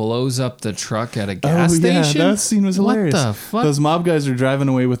and blows up the truck at a gas station? Yeah, that scene was hilarious. What the fuck? Those mob guys are driving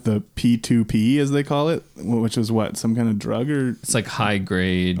away with the P2P, as they call it, which is what, some kind of drug or It's like high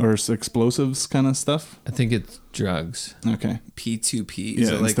grade. explosives kind of stuff. I think it's drugs. Okay. P2P.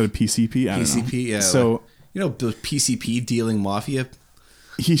 Yeah, instead of PCP. I don't know. PCP. Yeah. So like, the PCP dealing mafia.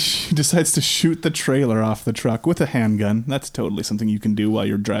 he decides to shoot the trailer off the truck with a handgun. That's totally something you can do while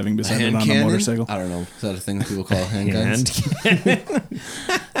you're driving beside it on a motorcycle. I don't know. Is that a thing that people call handguns?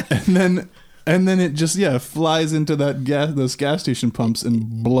 And then it just flies into those gas station pumps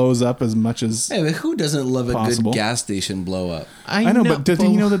and blows up as much as Hey, but who doesn't love a possible. good gas station blow up? I know, but did you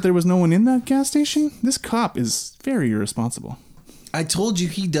know that there was no one in that gas station? This cop is very irresponsible. I told you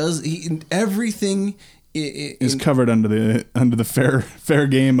he does. Everything Is covered under the fair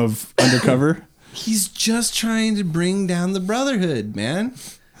game of undercover. He's just trying to bring down the Brotherhood, man.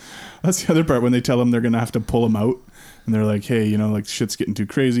 That's the other part when they tell him they're gonna have to pull him out, and they're like, "Hey, shit's getting too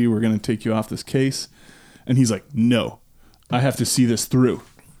crazy. We're gonna take you off this case," and he's like, "No, I have to see this through."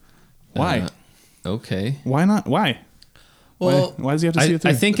 Why? Okay. Why not? Why? Well, why does he have to see it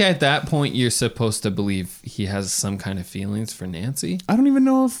through? I think at that point you're supposed to believe he has some kind of feelings for Nancy. I don't even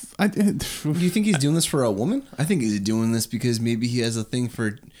know if do you think he's doing this for a woman? I think he's doing this because maybe he has a thing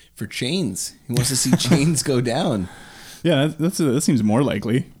for chains. He wants to see chains go down. Yeah, that seems more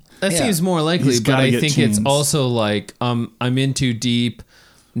likely. That seems more likely, He's but gotta I get think chains. it's also like I'm in too deep.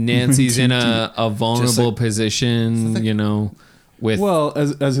 Nancy's in a vulnerable position, you know, with Well,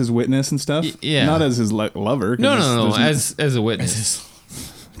 as his witness and stuff. yeah. Not as his lover. no, as a witness.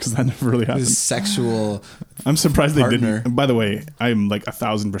 Because that never really happened. His sexual. I'm surprised they partner. didn't. By the way, I'm like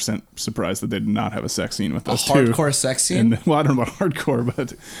 1,000% surprised that they did not have a sex scene with A those two. hardcore sex scene? And, well, I don't know about hardcore,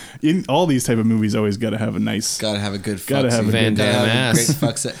 but in all these type of movies, always got to have a nice. Gotta have a good fuck Gotta have scene. a Van good- Damme Gotta have a ass. great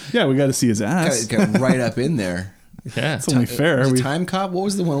fuck set. Yeah, we got to see his ass. Gotta get right up in there. Yeah. It's only fair. Was it We, Time Cop? What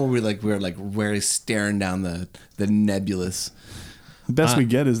was the one where we were like really staring down the nebulous? the best we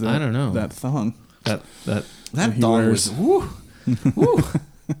get is that. I don't know. That thong, That That he thong wears. was woo, woo.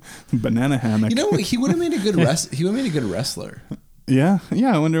 banana hammock. You know what? He would have made a good he would have made a good wrestler. Yeah.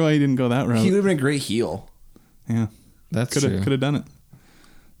 I wonder why he didn't go that route. He would have been a great heel. Yeah, that's could true. have done it.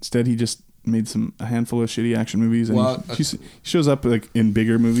 Instead, he just made a handful of shitty action movies, and Well, he shows up like in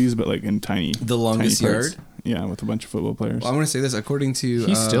bigger movies, but like in tiny. The Longest tiny parts. Yard? Yeah, with a bunch of football players. Well, I'm going to say this according to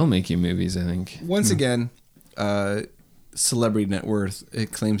He's still making movies, I think. once again, Celebrity Net Worth.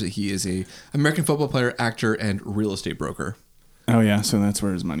 It claims that he is a American football player, actor, and real estate broker. Oh yeah, so that's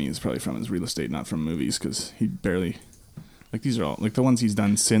where his money is probably from, his real estate, not from movies, because he barely, like these are all, like the ones he's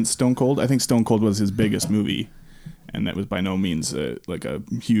done since Stone Cold. I think Stone Cold was his biggest movie, and that was by no means like a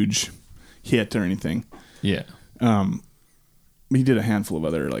huge hit or anything. Yeah. He did a handful of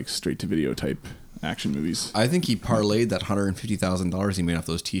other like straight to video type action movies. I think he parlayed that $150,000 he made off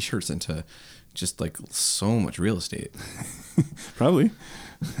those T-shirts into just like so much real estate. Probably.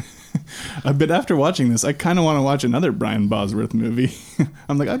 But after watching this, I kind of want to watch another Brian Bosworth movie.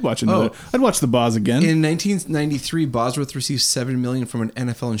 I'm like, I'd watch another. I'd watch The Boz again. In 1993, Bosworth received $7 million from an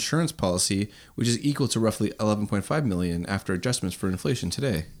NFL insurance policy, which is equal to roughly $11.5 million after adjustments for inflation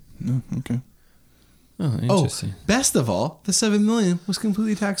today. Oh, okay. Oh, interesting. Best of all, the $7 million was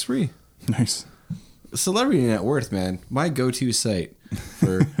completely tax-free. Nice. Celebrity Net Worth, man, my go-to site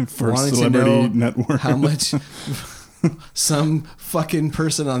for, For wanting Celebrity to know Net Worth. how much some fucking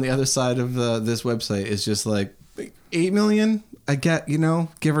person on the other side of this website is just like 8 million. I get,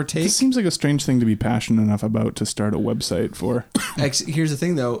 give or take. This seems like a strange thing to be passionate enough about to start a website for. Here's the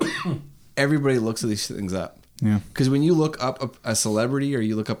thing, though. Everybody looks at these things up. Yeah. Because when you look up a celebrity or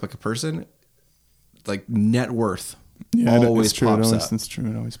you look up like a person, like net worth always it's true. pops up. That's true.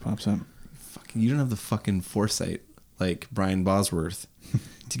 It always pops up. You don't have the fucking foresight like Brian Bosworth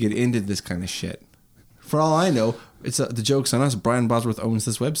to get into this kind of shit. For all I know, it's the joke's on us. Brian Bosworth owns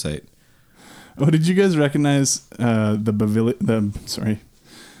this website. Oh, did you guys recognize the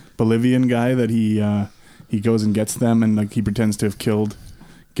Bolivian guy that he goes and gets them and like he pretends to have killed,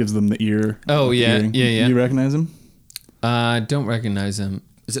 gives them the ear? Oh, yeah. earring? Yeah. You recognize him? Don't recognize him.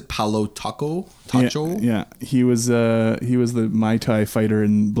 Is it Paulo Tacho? Yeah. He was the Muay Thai fighter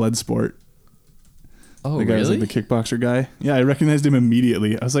in Bloodsport. Oh, The guy was really? like the kickboxer guy. Yeah, I recognized him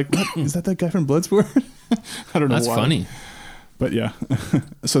immediately. I was like, what? Is that guy from Bloodsport? I don't know That's why. funny. But yeah.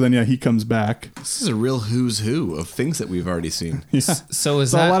 So then, he comes back. This is a real who's who of things that we've already seen. Yeah. So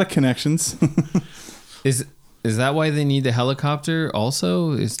is So a lot that of connections. is that why they need the helicopter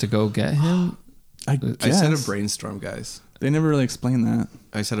also, is to go get him? I I said a guess. brainstorm, guys. They never really explain that.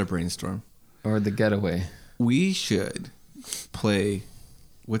 I said a brainstorm. Or the getaway? We should play,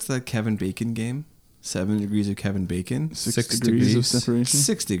 what's that Kevin Bacon game? 7 Degrees of Kevin Bacon? 6 6 degrees of degrees. separation.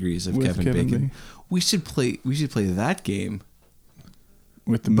 6 Degrees of With Kevin, Kevin Bacon. Bacon. We should play that game,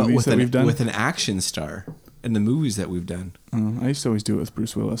 With the but movies that we've done. with an action star in the movies that we've done. I used to always do it with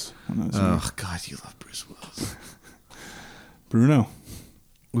Bruce Willis. When I was younger. Oh God, you love Bruce Willis. Bruno.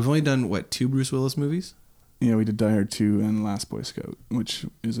 We've only done 2 Bruce Willis movies? Yeah, we did Die Hard 2 and Last Boy Scout, which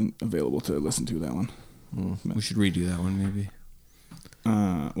isn't available to listen to, that one. We should redo that one maybe.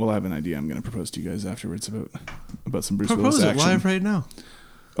 Well, I have an idea I'm going to propose to you guys afterwards about some Bruce Propose Willis it action. live right now.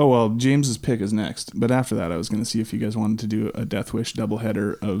 Oh, well, James's pick is next. But after that, I was going to see if you guys wanted to do a Death Wish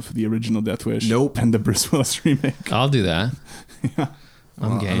doubleheader of the original Death Wish. Nope. And the Bruce Willis remake. I'll do that. I'm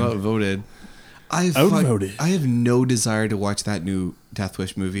I'm game. outvoted. Outvoted. I have no desire to watch that new Death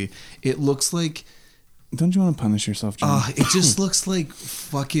Wish movie. It looks like Don't you want to punish yourself, James? it just looks like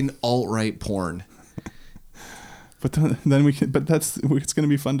fucking alt-right porn. But then we can. But it's going to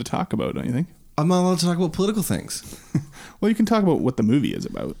be fun to talk about, don't you think? I'm not allowed to talk about political things. Well, you can talk about what the movie is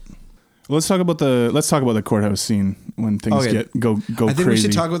about. Well, let's talk about the courthouse scene when things Okay. go I think crazy. we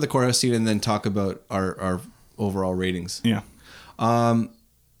should talk about the courthouse scene and then talk about our overall ratings. Yeah.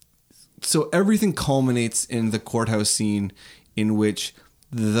 So everything culminates in the courthouse scene in which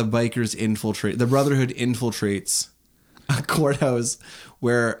the bikers the Brotherhood infiltrates a courthouse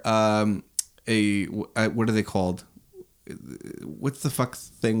where what are they called? what's the fuck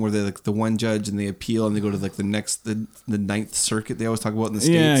thing where they like the one judge and they appeal and they go to like the Ninth Circuit they always talk about in the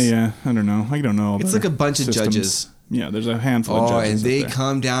States. Yeah. I don't know. I don't know. It's like a bunch of judges. Yeah, there's a handful of judges. And they up there.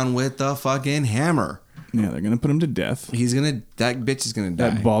 come down with the fucking hammer. Yeah, they're gonna put him to death. That bitch is gonna die.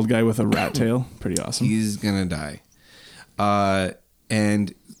 That bald guy with a rat tail, pretty awesome. He's gonna die.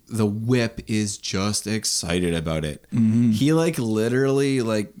 And the whip is just excited about it. Mm-hmm. He like literally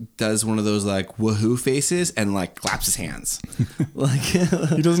like does one of those like woohoo faces and like claps his hands. Like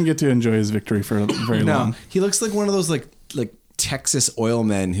he doesn't get to enjoy his victory for very long. He looks like one of those like Texas oil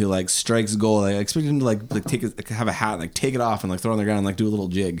men who like strikes gold. I expect him to like take have a hat, like take it off and like throw it on the ground and like do a little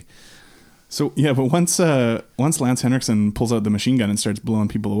jig. So yeah, but once Lance Henriksen pulls out the machine gun and starts blowing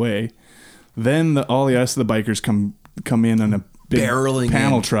people away, then all the rest of the bikers come in on a big barreling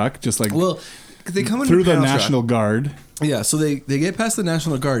panel truck, just like they come in through the National Guard. Yeah, so they get past the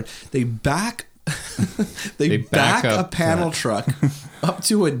National Guard. They back they back a panel truck up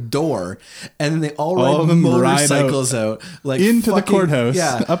to a door, and then they all ride motorcycles out like into the courthouse,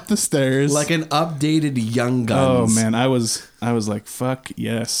 up the stairs like an updated Young Guns. Oh man, I was like, fuck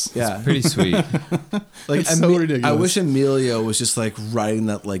yes, yeah, it's pretty sweet. Like it's so ridiculous. I wish Emilio was just like riding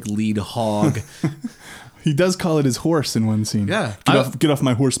that like lead hog. He does call it his horse in one scene. Yeah, get off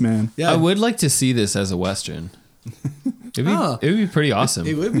my horse, man. Yeah, I would like to see this as a Western. It would be pretty awesome.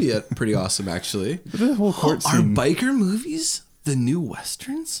 It would be pretty awesome, actually. The whole court Are scene. biker movies the new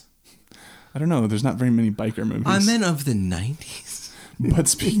Westerns? I don't know. There's not very many biker movies. I meant of the 90s. But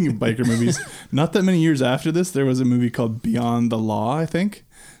speaking of biker movies, not that many years after this, there was a movie called Beyond the Law, I think,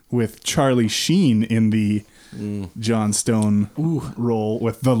 with Charlie Sheen in the John Stone role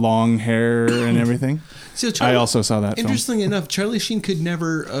with the long hair and everything. So I also saw that film. Interestingly enough, Charlie Sheen could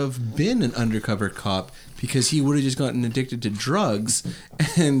never have been an undercover cop because he would have just gotten addicted to drugs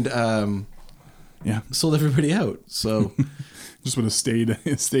and sold everybody out. So just would have stayed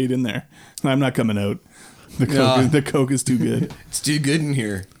in there. I'm not coming out. The coke is too good. It's too good in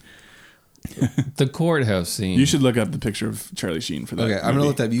here. The courthouse scene. You should look up the picture of Charlie Sheen for that. Okay, I'm gonna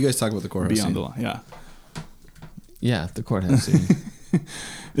look that. You guys talk about the courthouse Beyond scene. the Law. Yeah. Yeah, the courthouse scene.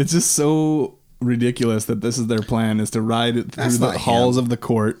 It's just so ridiculous that this is their plan, is to ride through the halls of the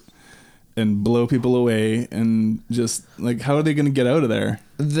court and blow people away, and just like, how are they going to get out of there?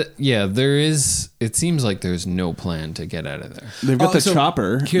 There is. It seems like there's no plan to get out of there. They've got the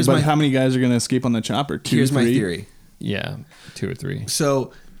chopper, but how many guys are going to escape on the chopper? Here's my theory. Yeah, 2 or 3.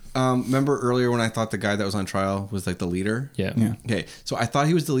 So, remember earlier when I thought the guy that was on trial was like the leader? Yeah. Okay, so I thought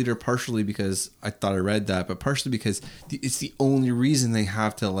he was the leader partially because I thought I read that, but partially because it's the only reason they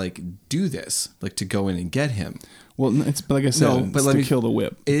have to like do this, like to go in and get him. Well, it's like I said, it's to kill the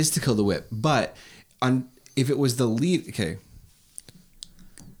whip. It is to kill the whip, but if it was the lead, okay.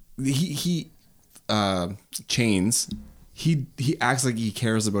 He Chains. He acts like he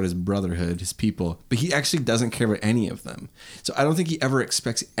cares about his brotherhood, his people, but he actually doesn't care about any of them. So I don't think he ever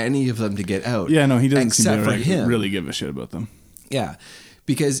expects any of them to get out. Yeah, no, he doesn't except for him. Really give a shit about them. Yeah,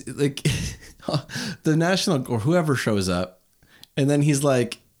 because like the national or whoever shows up, and then he's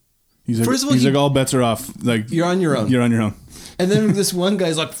like, first of all, like, all bets are off. Like, you're on your own. You're on your own. And then this one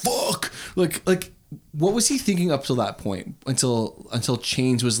guy's like, fuck, like. What was he thinking up till that point? Until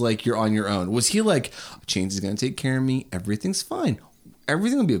Chains was like, you're on your own. Was he like, Chains is going to take care of me. Everything's fine.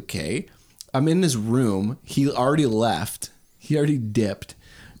 Everything will be okay. I'm in his room. He already left. He already dipped.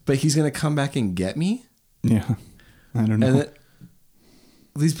 But he's going to come back and get me? Yeah. I don't know. And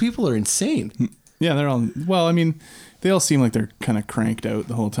these people are insane. Yeah, they're all... Well, I mean, they all seem like they're kind of cranked out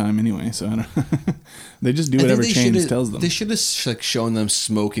the whole time anyway. So I don't... They just do whatever Chains tells them. They should have like shown them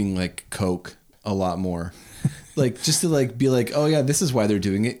smoking like coke a lot more, like just to like be like, oh yeah, this is why they're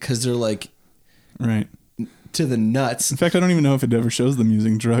doing it, because they're like right to the nuts. In fact, I don't even know if it ever shows them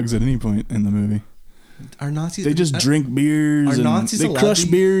using drugs at any point in the movie. Are Nazis? They just drink beers. Are and Nazis they crush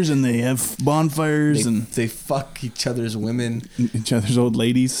beers and they have bonfires and they fuck each other's women, each other's old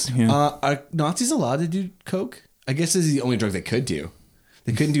ladies. Yeah. Are Nazis allowed to do coke? I guess this is the only drug they could do.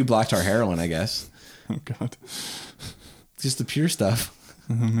 They couldn't do black tar heroin, I guess. Oh God. Just the pure stuff.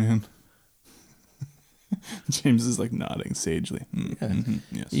 Oh man. James is like nodding sagely. Yeah. Mm-hmm.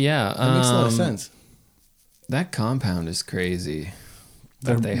 Yes. Yeah, that makes a lot of sense. That compound is crazy.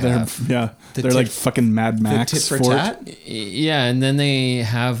 They're like fucking Mad Max. The tit for tat? Yeah, and then they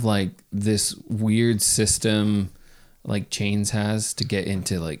have like this weird system, like Chains has, to get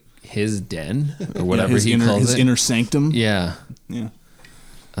into like his den or whatever his calls it, inner sanctum. Yeah.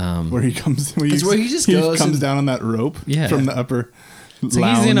 Where he comes, where he just goes comes down on that rope from the upper. It's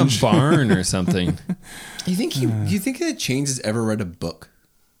like he's in a barn or something. You think that Chains has ever read a book?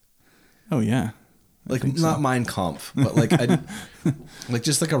 Oh yeah. Like think not so. Mein Kampf, but like like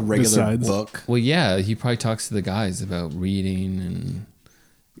just like a regular Besides. book. Well, yeah, he probably talks to the guys about reading and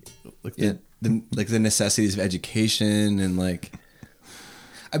Like the necessities of education and like.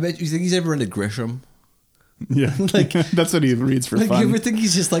 I bet you think he's ever into Grisham. Yeah, Like- that's what he reads for Like fun. you ever think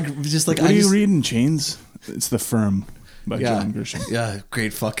he's just like what are you reading, Chains? It's The Firm by John Grisham. Yeah,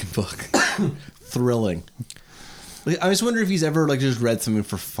 great fucking book. Thrilling. Like, I just wonder if he's ever like just read something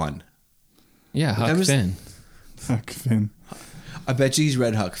for fun. yeah, Huck I was- Finn. Huck Finn. I bet you he's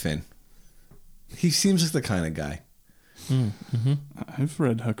read Huck Finn. He seems like the kind of guy. I've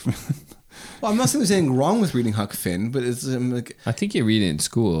read Huck Finn. Well, I'm not saying there's anything wrong with reading Huck Finn, but it's like, I think you read it in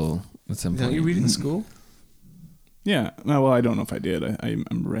school at some don't point. you read it in school? Yeah. Well, I don't know if I did. I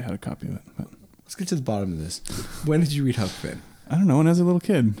remember I had a copy of it, but Let's get to the bottom of this. When did you read Huck Finn? I don't know. When I was a little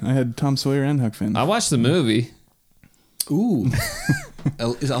kid, I had Tom Sawyer and Huck Finn. I watched the movie. Ooh.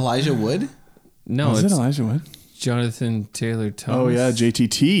 Is Elijah Wood? No, Was it's it Elijah Wood? Jonathan Taylor Thomas. Oh yeah,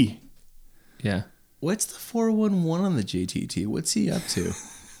 JTT. Yeah. What's the 411 on the JTT? What's he up to?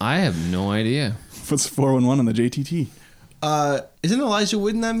 I have no idea. What's 411 on the JTT? Isn't Elijah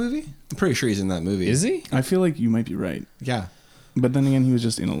Wood in that movie? I'm pretty sure he's in that movie. Is he? I feel like you might be right, Yeah. but then again, he was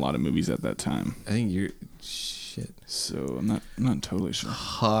just in a lot of movies at that time, I think you're... Shit. so I'm not totally sure.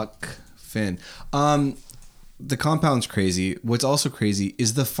 Huck Finn. The compound's crazy. What's also crazy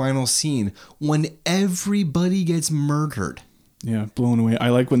is the final scene when everybody gets murdered. Yeah, blown away. I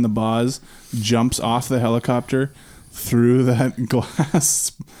like when the boss jumps off the helicopter through that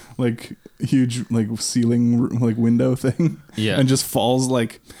glass, like huge, like ceiling, like window thing. Yeah. And just falls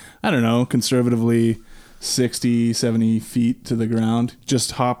like, I don't know, conservatively 60, 70 feet to the ground.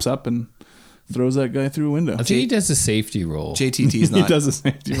 Just hops up and throws that guy through a window. I think he does a safety roll. JTT's He not... does the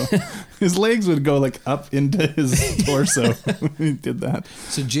safety roll. His legs would go like up into his torso when he did that.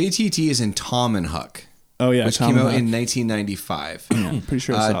 So JTT is in Tom and Huck, Oh yeah, which Tom came out Huck. in 1995. Yeah, pretty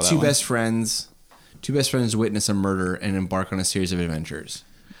sure I saw that Two one. best friends witness a murder and embark on a series of adventures.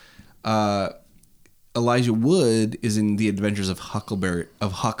 Elijah Wood is in The Adventures of Huck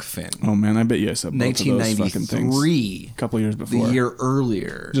Finn. Oh man, I bet you I saw both of those fucking things. 1993, A couple years the before. year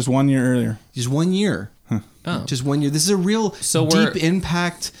earlier. Just 1 year earlier. Just 1 year. Oh. Just 1 year. This is a real So we're- deep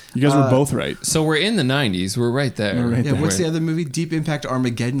impact. You guys were both right. So we're in the 90s. We're right there. We're right Yeah, there. what's the other movie? Deep Impact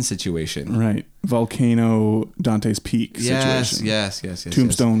Armageddon situation. Right. Volcano, Dante's Peak Yes, situation. yes.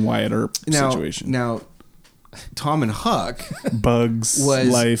 Tombstone, Wyatt Earp Now, situation. Now, Tom and Huck Bugs, was-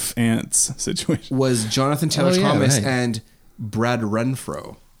 Life, Ants situation. was Jonathan Taylor Oh, yeah, Thomas right. and Brad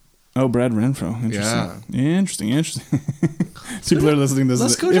Renfro. Oh, Brad Renfro. Interesting. Interesting. People are listening to this.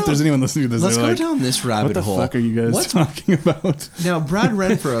 let's go If down- there's anyone listening to this, Let's they're go like, down this rabbit what the hole. fuck are you guys What's- talking about? Now, Brad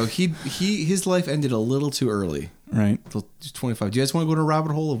Renfro, his life ended a little too early. Right. Till 25. Do you guys want to go to a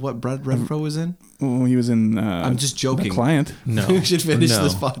rabbit hole of what Brad Renfro was in? Well, he was in. I'm just joking. The Client. No. We should finish No.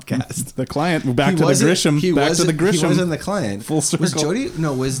 this podcast. The Client. Back He to the wasn't- Grisham. he Back to the wasn't- Grisham. He was in The Client. Full circle. Was Jodie?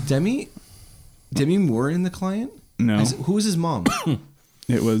 No, was Demi Moore in The Client? No. Who was his mom?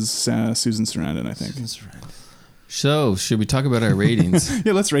 It was Susan Sarandon, I think. So, should we talk about our ratings?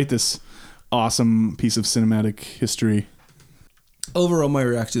 Yeah, let's rate this awesome piece of cinematic history. Overall, my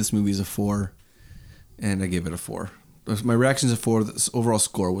reaction to this movie is a 4, and I gave it a 4. My reaction is a 4. The overall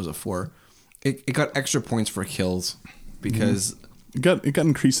score was a 4. It got extra points for kills because It got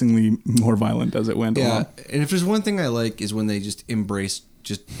increasingly more violent as it went yeah. along. And if there's one thing I like is when they just embrace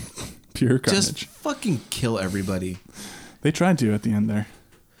just Pure carnage. fucking kill everybody. They tried to at the end there.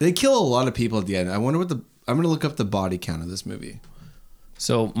 They kill a lot of people at the end. I wonder what I'm gonna look up the body count of this movie.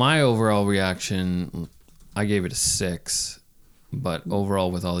 So, my overall reaction, I gave it a 6, but overall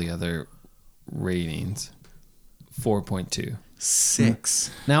with all the other ratings, 4.2.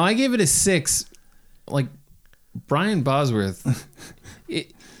 6. Now, I gave it a 6. Like, Brian Bosworth,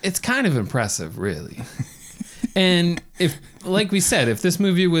 it's kind of impressive, really. And if, like we said, if this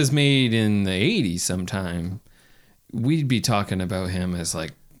movie was made in the 80s sometime, we'd be talking about him as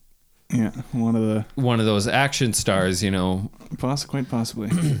like Yeah, one of those action stars, you know. quite possibly.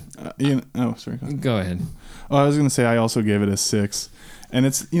 Sorry. Go ahead. Go ahead. Oh, I was gonna say I also gave it a 6, and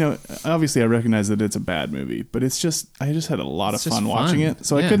it's obviously I recognize that it's a bad movie, but I just had a lot of It's just fun watching fun. it.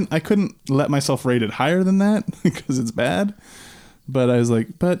 So Yeah. I couldn't let myself rate it higher than that because it's bad. But I was like,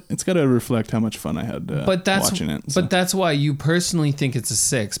 but it's got to reflect how much fun I had watching it. So. But that's why you personally think it's a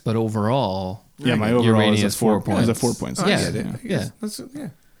 6, but overall, yeah, my your overall rating is a is 4 4 points. points. 4 points. I Yeah. get it. I guess. Yeah. That's, yeah.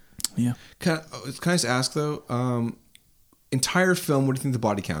 Yeah. Can I just ask though? Entire film. What do you think the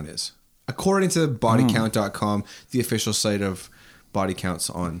body count is? According to bodycount.com, the official site of body counts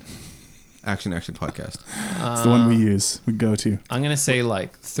on Action Podcast. It's the one we use. We go to. I'm going to say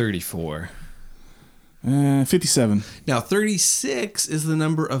like 34. 57. Now, 36 is the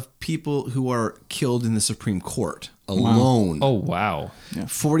number of people who are killed in the Supreme Court alone. Oh, wow.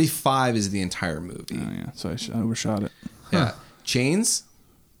 45 is the entire movie. Oh, yeah. So I overshot it. Yeah. Chains,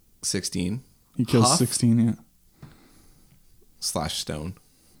 16. He kills Huff 16, yeah. / Stone,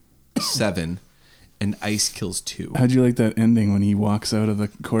 7. And Ice kills 2. How'd you like that ending when he walks out of the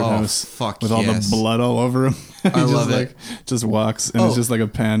courthouse with all the blood all over him? I love it. Just walks, and it's just like a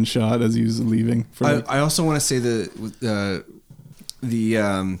pan shot as he's leaving. I also want to say the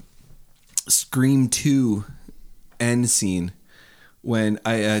Scream 2 end scene when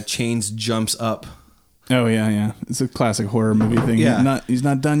Chains jumps up. Oh yeah. It's a classic horror movie thing. Yeah. He's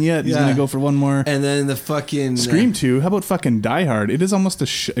not done yet. He's gonna go for one more. And then the fucking Scream 2. How about fucking Die Hard? It is almost a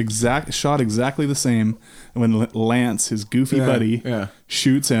shot exactly the same. When Lance, his goofy buddy,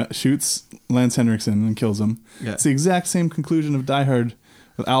 shoots Lance Henriksen and kills him. Yeah. It's the exact same conclusion of Die Hard.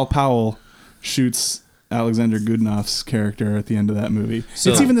 With Al Powell shoots Alexander Goodenoug's character at the end of that movie.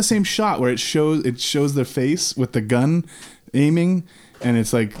 So, it's even the same shot where it shows their face with the gun aiming. And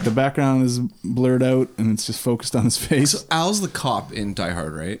it's like the background is blurred out and it's just focused on his face. So Al's the cop in Die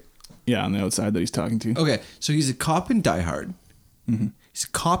Hard, right? Yeah, on the outside that he's talking to. Okay, so he's a cop in Die Hard. Mm-hmm. He's a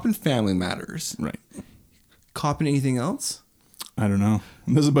cop in Family Matters. Right. Cop in anything else? I don't know.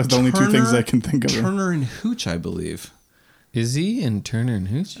 Those are about the only 2 things I can think of. Turner and Hooch, I believe. Is he in Turner and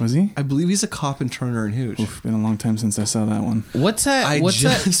Hooch? Was he? I believe he's a cop in Turner and Hooch. Oof, been a long time since I saw that one. What's that? I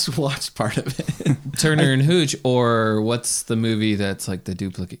just watched part of it. Turner and Hooch, or what's the movie that's like the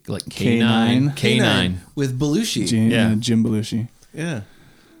duplicate, like K9? K9 with Belushi. Jim Belushi. Yeah.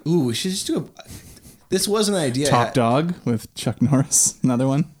 Ooh, we should just do This was an idea. Top Dog with Chuck Norris. Another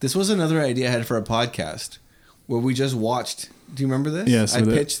one. This was another idea I had for a podcast where we just watched. Do you remember this? Yeah, so I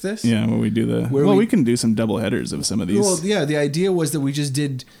pitched this. Yeah, where we do we can do some double headers of some of these. Well, yeah, the idea was that we just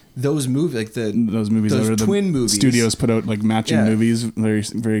did those movies, like those movies, those that are twin the movies. Studios put out like matching movies, very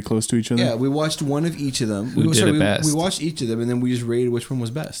very close to each other. Yeah, we watched one of each of them. Who did it best? We watched each of them, and then we just rated which one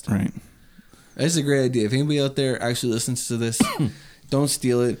was best. Right. That's a great idea. If anybody out there actually listens to this, don't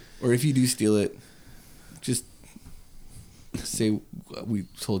steal it, or if you do steal it, just say we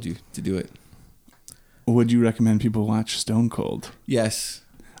told you to do it. Would you recommend people watch Stone Cold? Yes.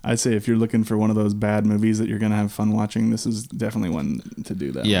 I'd say if you're looking for one of those bad movies that you're going to have fun watching, this is definitely one to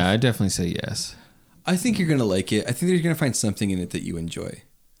do that. Yeah, I definitely say yes. I think you're going to like it. I think you're going to find something in it that you enjoy.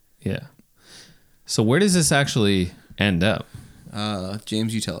 Yeah. So where does this actually end up?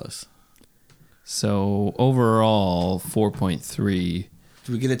 James, you tell us. So overall, 4.3.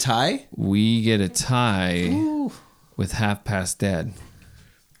 Do we get a tie? We get a tie with Half Past Dead.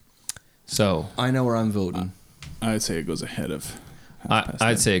 So I know where I'm voting. I'd say it goes ahead of.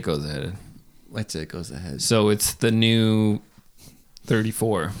 I'd say it goes ahead. I'd say it goes ahead. So it's the new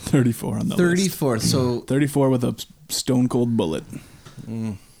 34. 34 on the 34. list. So 34 with a stone cold bullet.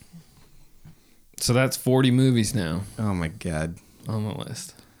 So that's 40 movies now. Oh my God. On the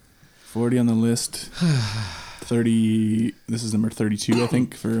list. 40 on the list. 30. This is number 32, I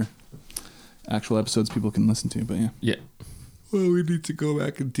think, for actual episodes people can listen to. But yeah. Yeah. Well, we need to go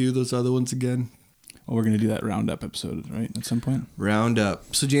back and do those other ones again. Well, we're going to do that roundup episode, right? At some point.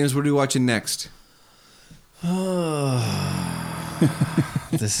 Roundup. So, James, what are we watching next?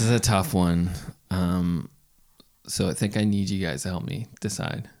 This is a tough one. So I think I need you guys to help me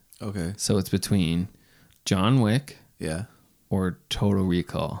decide. Okay. So it's between John Wick, Yeah. or Total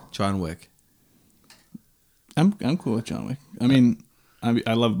Recall. John Wick. I'm cool with John Wick. I mean,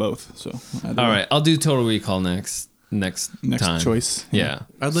 I love both. So all right, I'll do Total Recall next time. choice. Yeah.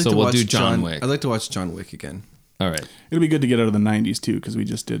 I'd like so to we'll watch do John Wick. I'd like to watch John Wick again. All right. It'll be good to get out of the 90s too, because we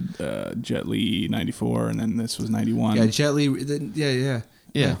just did Jet Li 94, and then this was 91. Yeah, Jet Li. Yeah.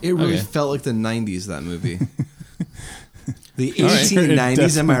 It really felt like the 90s, that movie. The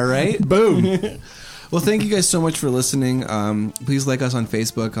 1890s, am I right? Boom. Well, thank you guys so much for listening. Please like us on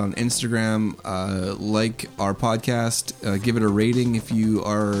Facebook, on Instagram, like our podcast, give it a rating if you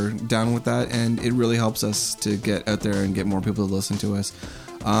are down with that, and it really helps us to get out there and get more people to listen to us.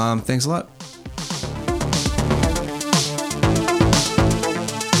 Thanks a lot.